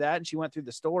believe that. And she went through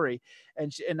the story.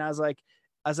 And I was like,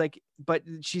 but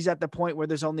she's at the point where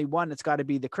there's only one. It's got to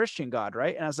be the Christian God,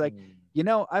 right? And I was like,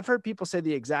 I've heard people say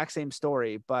the exact same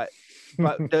story, but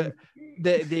the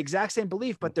exact same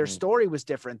belief, but their story was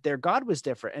different. Their God was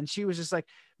different. And she was just like,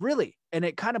 really? And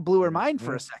it kind of blew her mind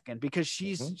for a second because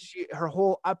her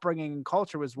whole upbringing and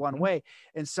culture was one way.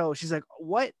 And so she's like,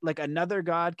 what? Like another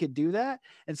God could do that?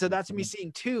 And so that's me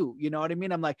seeing two, you know what I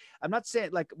mean? I'm like, I'm not saying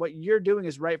like what you're doing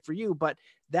is right for you, but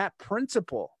that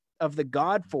principle of the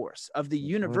God force, of the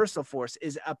universal force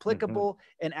is applicable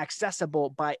and accessible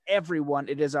by everyone.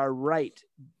 It is our right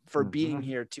for being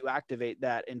here to activate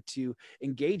that and to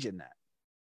engage in that.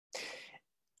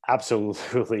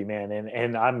 Absolutely, man.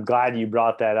 And I'm glad you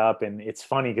brought that up. And it's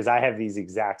funny because I have these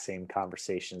exact same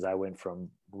conversations. I went from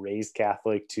raised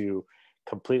Catholic to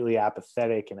completely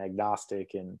apathetic and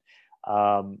agnostic. And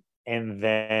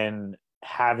then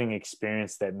having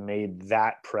experience that made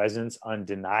that presence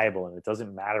undeniable. And it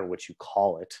doesn't matter what you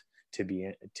call it, to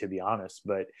be honest,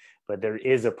 but there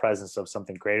is a presence of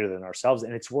something greater than ourselves,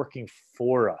 and it's working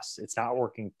for us. It's not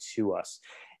working to us.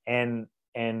 And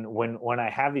when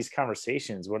I have these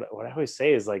conversations, what I always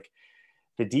say is like,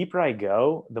 the deeper I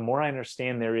go, the more I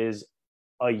understand there is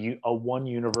a one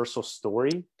universal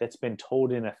story that's been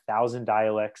told in 1,000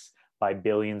 dialects by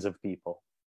billions of people.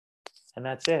 And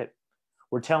that's it.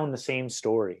 We're telling the same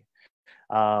story.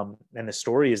 And the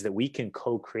story is that we can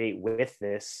co-create with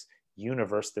this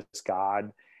universe, this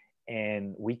God,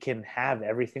 and we can have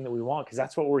everything that we want because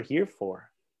that's what we're here for.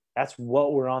 That's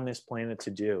what we're on this planet to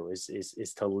do is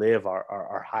to live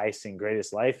our highest and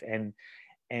greatest life. And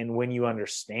when you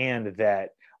understand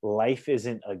that life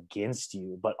isn't against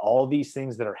you, but all these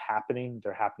things that are happening,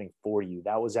 they're happening for you.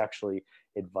 That was actually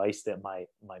advice that my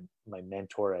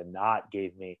mentor Anat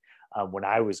gave me when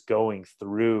I was going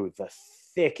through the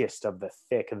thickest of the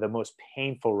thick, the most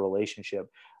painful relationship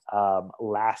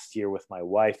last year with my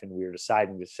wife, and we were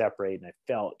deciding to separate, and I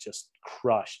felt just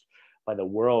crushed by the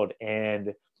world.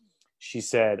 And she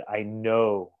said, I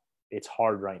know it's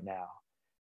hard right now,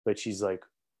 but she's like,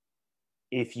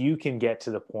 if you can get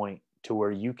to the point to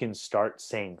where you can start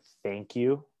saying thank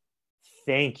you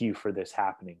for this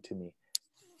happening to me,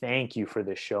 thank you for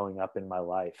this showing up in my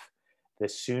life, the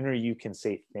sooner you can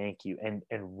say thank you and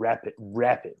rep it,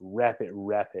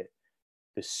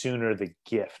 the sooner the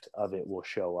gift of it will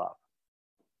show up.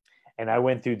 And I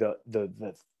went through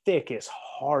the thickest,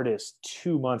 hardest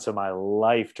 2 months of my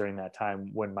life during that time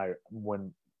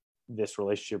when this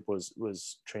relationship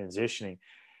was transitioning.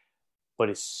 But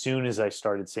as soon as I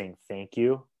started saying thank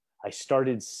you, I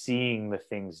started seeing the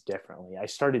things differently. I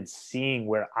started seeing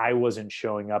where I wasn't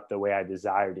showing up the way I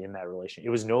desired in that relationship.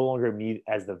 It was no longer me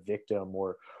as the victim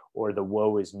or the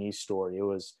woe is me story. It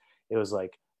was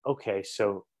like, okay,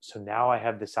 so now I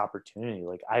have this opportunity.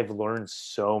 Like, I've learned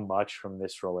so much from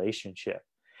this relationship,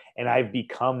 and I've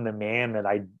become the man that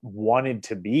I wanted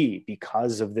to be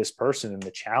because of this person and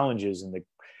the challenges and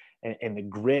the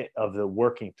grit of the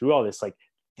working through all this. Like,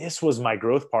 this was my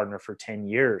growth partner for 10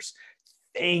 years.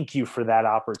 Thank you for that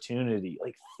opportunity.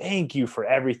 Like, thank you for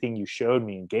everything you showed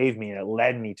me and gave me, and it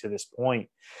led me to this point.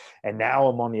 And now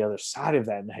I'm on the other side of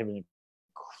that and having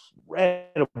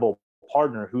incredible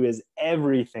partner who is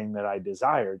everything that I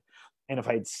desired. And if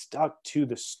I had stuck to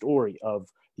the story of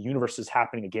the universe is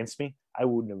happening against me, I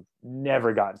would have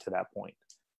never gotten to that point.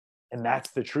 And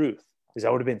that's the truth, is I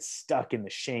would have been stuck in the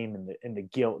shame and the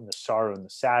guilt and the sorrow and the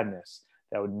sadness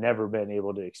that I would never been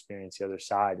able to experience the other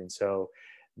side. And so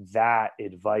that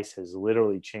advice has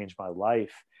literally changed my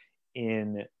life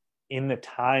in the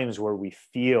times where we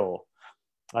feel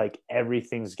like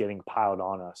everything's getting piled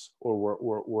on us,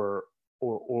 or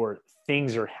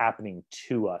things are happening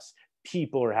to us.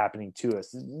 People are happening to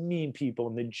us, mean people,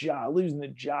 and the job, losing the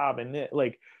job, and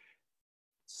like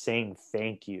saying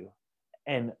thank you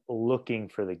and looking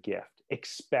for the gift,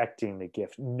 expecting the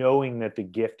gift, knowing that the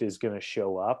gift is going to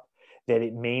show up, that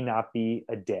it may not be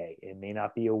a day, it may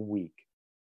not be a week,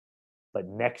 but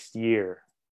next year,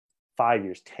 5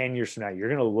 years, 10 years from now, you're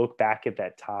going to look back at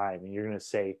that time and you're going to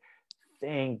say,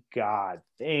 thank God,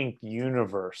 thank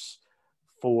universe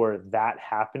for that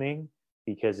happening,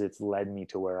 because it's led me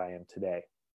to where I am today.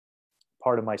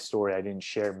 Part of my story I didn't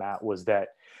share, Matt, was that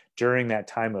during that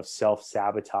time of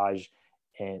self-sabotage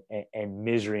and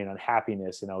misery and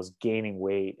unhappiness, and I was gaining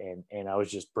weight and I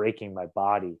was just breaking my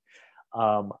body.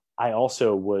 I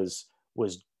also was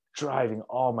driving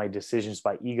all my decisions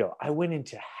by ego. I went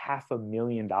into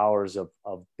 $500,000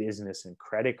 of business and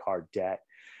credit card debt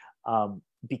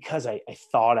because I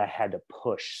thought I had to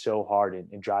push so hard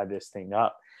and drive this thing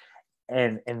up.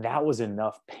 And that was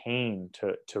enough pain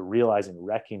to realize and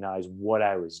recognize what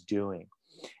I was doing.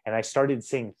 And I started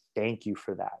saying thank you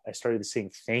for that. I started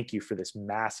saying thank you for this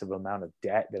massive amount of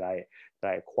debt that I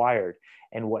acquired.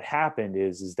 And what happened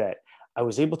is that I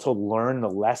was able to learn the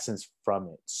lessons from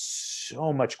it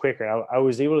so much quicker. I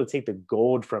was able to take the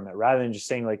gold from it rather than just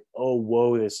saying like, oh,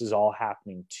 whoa, this is all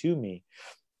happening to me.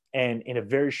 And in a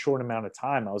very short amount of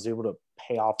time, I was able to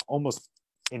pay off almost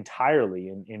entirely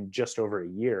in just over a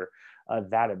year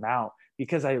that amount,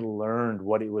 because I learned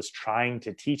what it was trying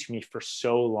to teach me for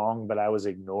so long, but I was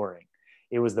ignoring.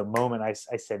 It was the moment I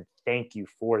said, thank you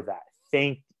for that.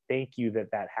 Thank you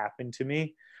that happened to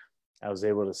me. I was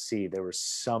able to see there was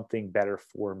something better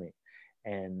for me,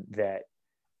 and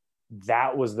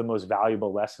that was the most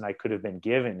valuable lesson I could have been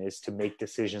given, is to make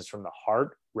decisions from the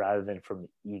heart rather than from the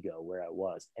ego where I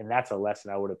was. And that's a lesson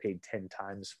I would have paid 10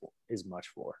 times as much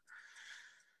for.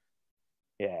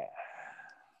 Yeah.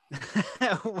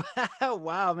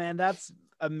 Wow, man, that's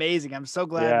amazing. I'm so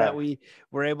glad that we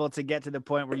were able to get to the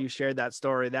point where you shared that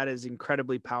story. That is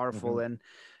incredibly powerful. Mm-hmm. And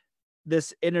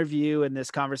this interview and this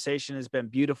conversation has been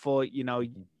beautiful. You know,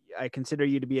 I consider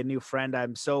you to be a new friend.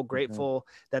 I'm so grateful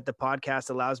that the podcast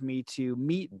allows me to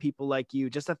meet people like you,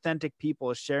 just authentic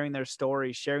people sharing their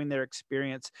stories, sharing their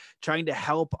experience, trying to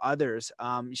help others,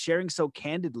 sharing so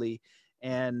candidly.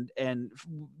 And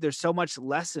there's so much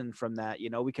lesson from that. You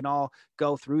know, we can all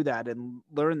go through that and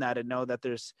learn that and know that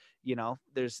there's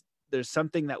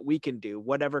something that we can do,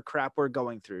 whatever crap we're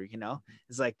going through. You know,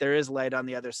 it's like there is light on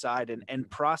the other side,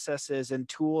 and processes and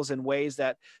tools and ways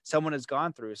that someone has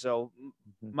gone through. So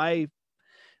my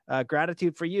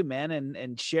gratitude for you, man,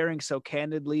 and sharing so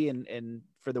candidly and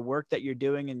for the work that you're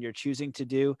doing and you're choosing to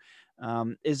do.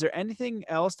 Is there anything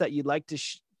else that you'd like to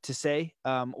say,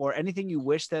 or anything you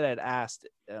wish that I'd asked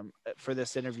for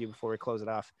this interview before we close it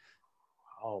off?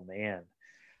 Oh, man.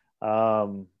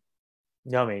 No,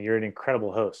 man, you're an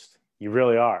incredible host. You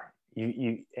really are.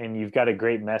 And you've got a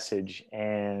great message,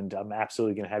 and I'm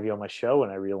absolutely going to have you on my show when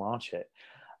I relaunch it.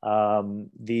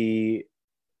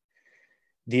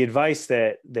 The advice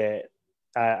that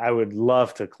I would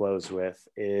love to close with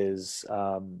is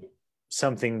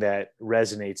something that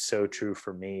resonates so true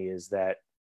for me, is that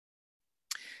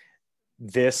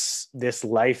this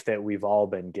life that we've all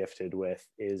been gifted with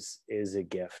is a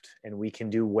gift, and we can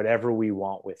do whatever we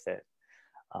want with it.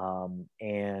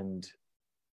 And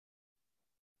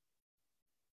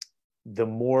the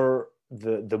more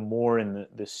and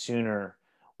the sooner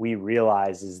we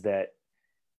realize is that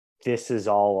this is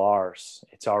all ours.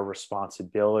 It's our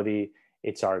responsibility.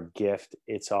 It's our gift.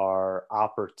 It's our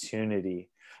opportunity.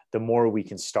 The more we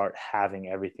can start having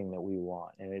everything that we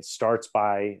want. And it starts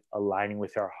by aligning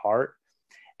with our heart.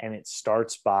 And it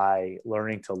starts by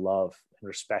learning to love and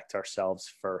respect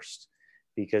ourselves first.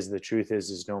 Because the truth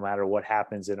is no matter what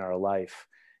happens in our life,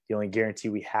 the only guarantee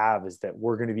we have is that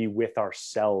we're going to be with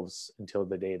ourselves until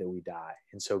the day that we die.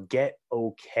 And so get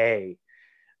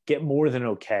more than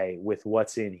okay with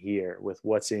what's in here, with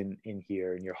what's in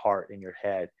here, in your heart, in your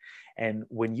head. And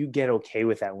when you get okay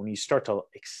with that, when you start to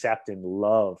accept and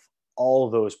love all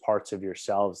those parts of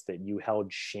yourselves that you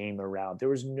held shame around, there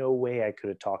was no way I could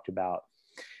have talked about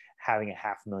having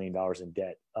 $500,000 in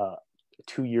debt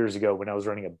 2 years ago when I was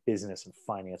running a business and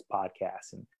finance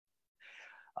podcast. And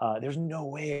There's no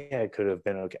way I could have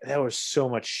been okay. There was so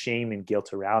much shame and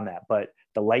guilt around that. But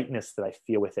the lightness that I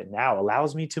feel with it now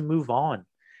allows me to move on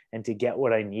and to get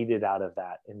what I needed out of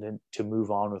that, and then to move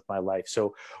on with my life.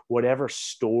 So whatever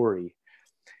story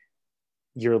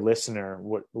your listener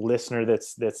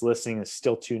that's listening is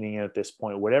still tuning in at this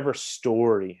point, whatever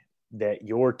story that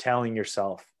you're telling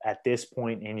yourself at this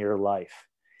point in your life,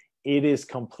 it is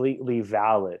completely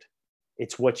valid.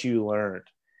 It's what you learned.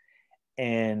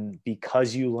 And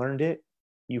because you learned it,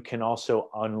 you can also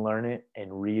unlearn it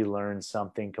and relearn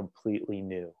something completely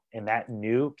new. And that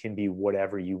new can be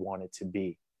whatever you want it to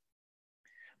be.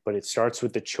 But it starts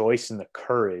with the choice and the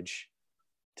courage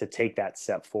to take that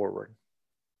step forward.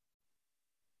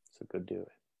 So go do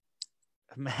it.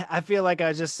 I feel like I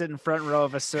was just sitting front row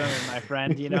of a sermon, my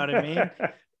friend. You know what I mean?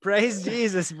 Praise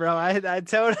Jesus, bro. I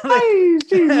totally. Praise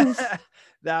Jesus.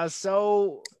 That was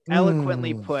so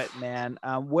eloquently put, man.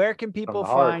 Where can people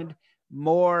find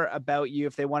more about you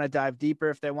if they want to dive deeper,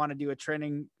 if they want to do a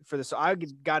training for this? So I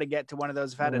got to get to one of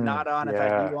those. I've had a knot on, I've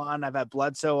had you on, I've had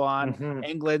Bledsoe on,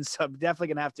 England. So I'm definitely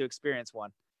going to have to experience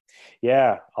one.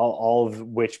 Yeah. All of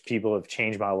which people have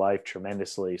changed my life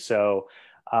tremendously. So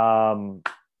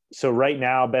right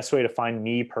now, best way to find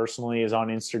me personally is on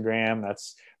Instagram.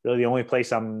 That's really the only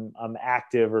place I'm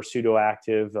active or pseudo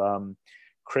active.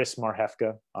 Chris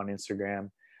Marhefka on Instagram.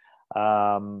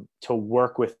 To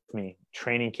work with me,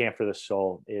 Training Camp for the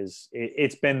Soul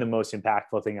it's been the most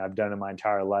impactful thing I've done in my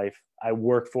entire life. I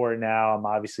work for it now. I'm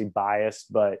obviously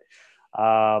biased, but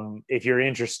if you're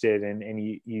interested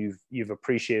and you've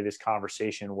appreciated this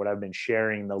conversation, what I've been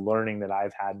sharing, the learning that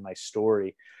I've had in my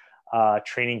story,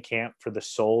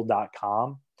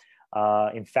 trainingcampforthesoul.com.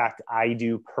 In fact, I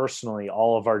do personally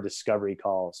all of our discovery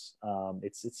calls.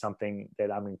 It's something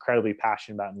that I'm incredibly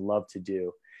passionate about and love to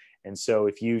do. And so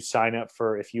if you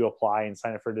apply and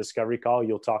sign up for a discovery call,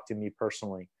 you'll talk to me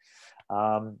personally.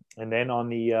 And then on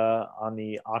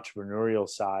the entrepreneurial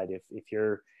side, if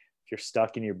you're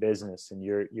stuck in your business and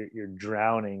you're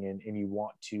drowning and you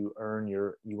want to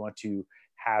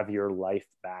have your life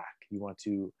back, you want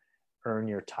to earn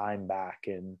your time back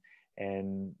and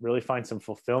really find some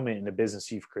fulfillment in the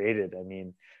business you've created. I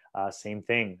mean, same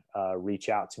thing, reach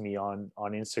out to me on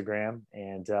Instagram,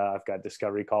 and I've got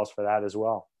discovery calls for that as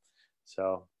well.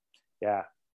 So yeah,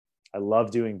 I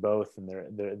love doing both. And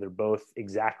they're both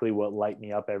exactly what light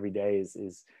me up every day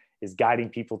is guiding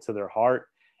people to their heart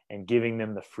and giving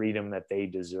them the freedom that they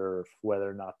deserve, whether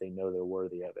or not they know they're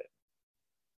worthy of it.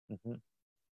 Mm-hmm.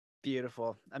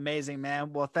 Beautiful. Amazing,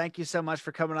 man. Well, thank you so much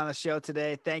for coming on the show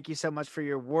today. Thank you so much for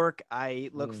your work.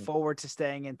 I look forward to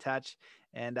staying in touch,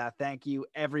 and thank you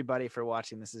everybody for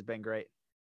watching. This has been great.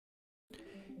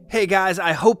 Hey guys,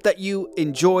 I hope that you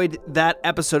enjoyed that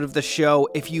episode of the show.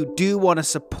 If you do want to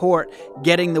support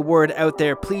getting the word out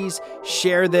there, please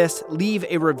share this, leave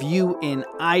a review in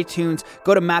iTunes,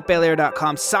 go to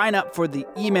mattbelair.com, sign up for the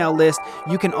email list.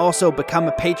 You can also become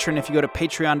a patron if you go to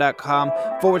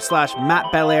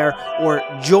patreon.com/MattBelair or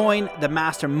join the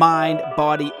Mastermind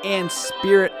Body and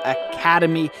Spirit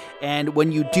Academy. And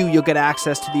when you do, you'll get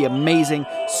access to the amazing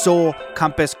Soul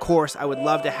Compass course. I would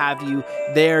love to have you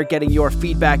there, getting your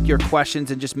feedback, your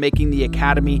questions, and just making the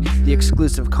Academy, the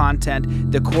exclusive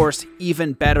content, the course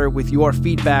even better with your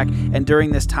feedback. And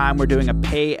during this time, we're doing a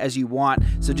pay as you want.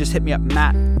 So just hit me up,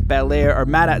 Matt Belair, or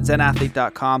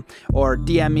matt@zenathlete.com, or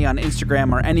DM me on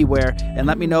Instagram or anywhere, and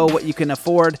let me know what you can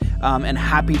afford. And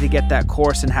happy to get that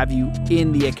course and have you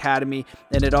in the Academy.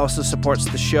 And it also supports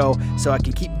the show, so I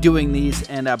can keep doing these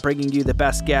and bringing you the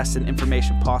best guests and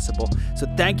information possible. So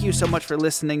thank you so much for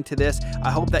listening to this.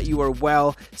 I hope that you are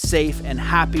well, safe, and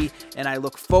happy, and I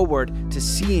look forward to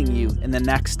seeing you in the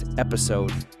next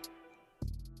episode.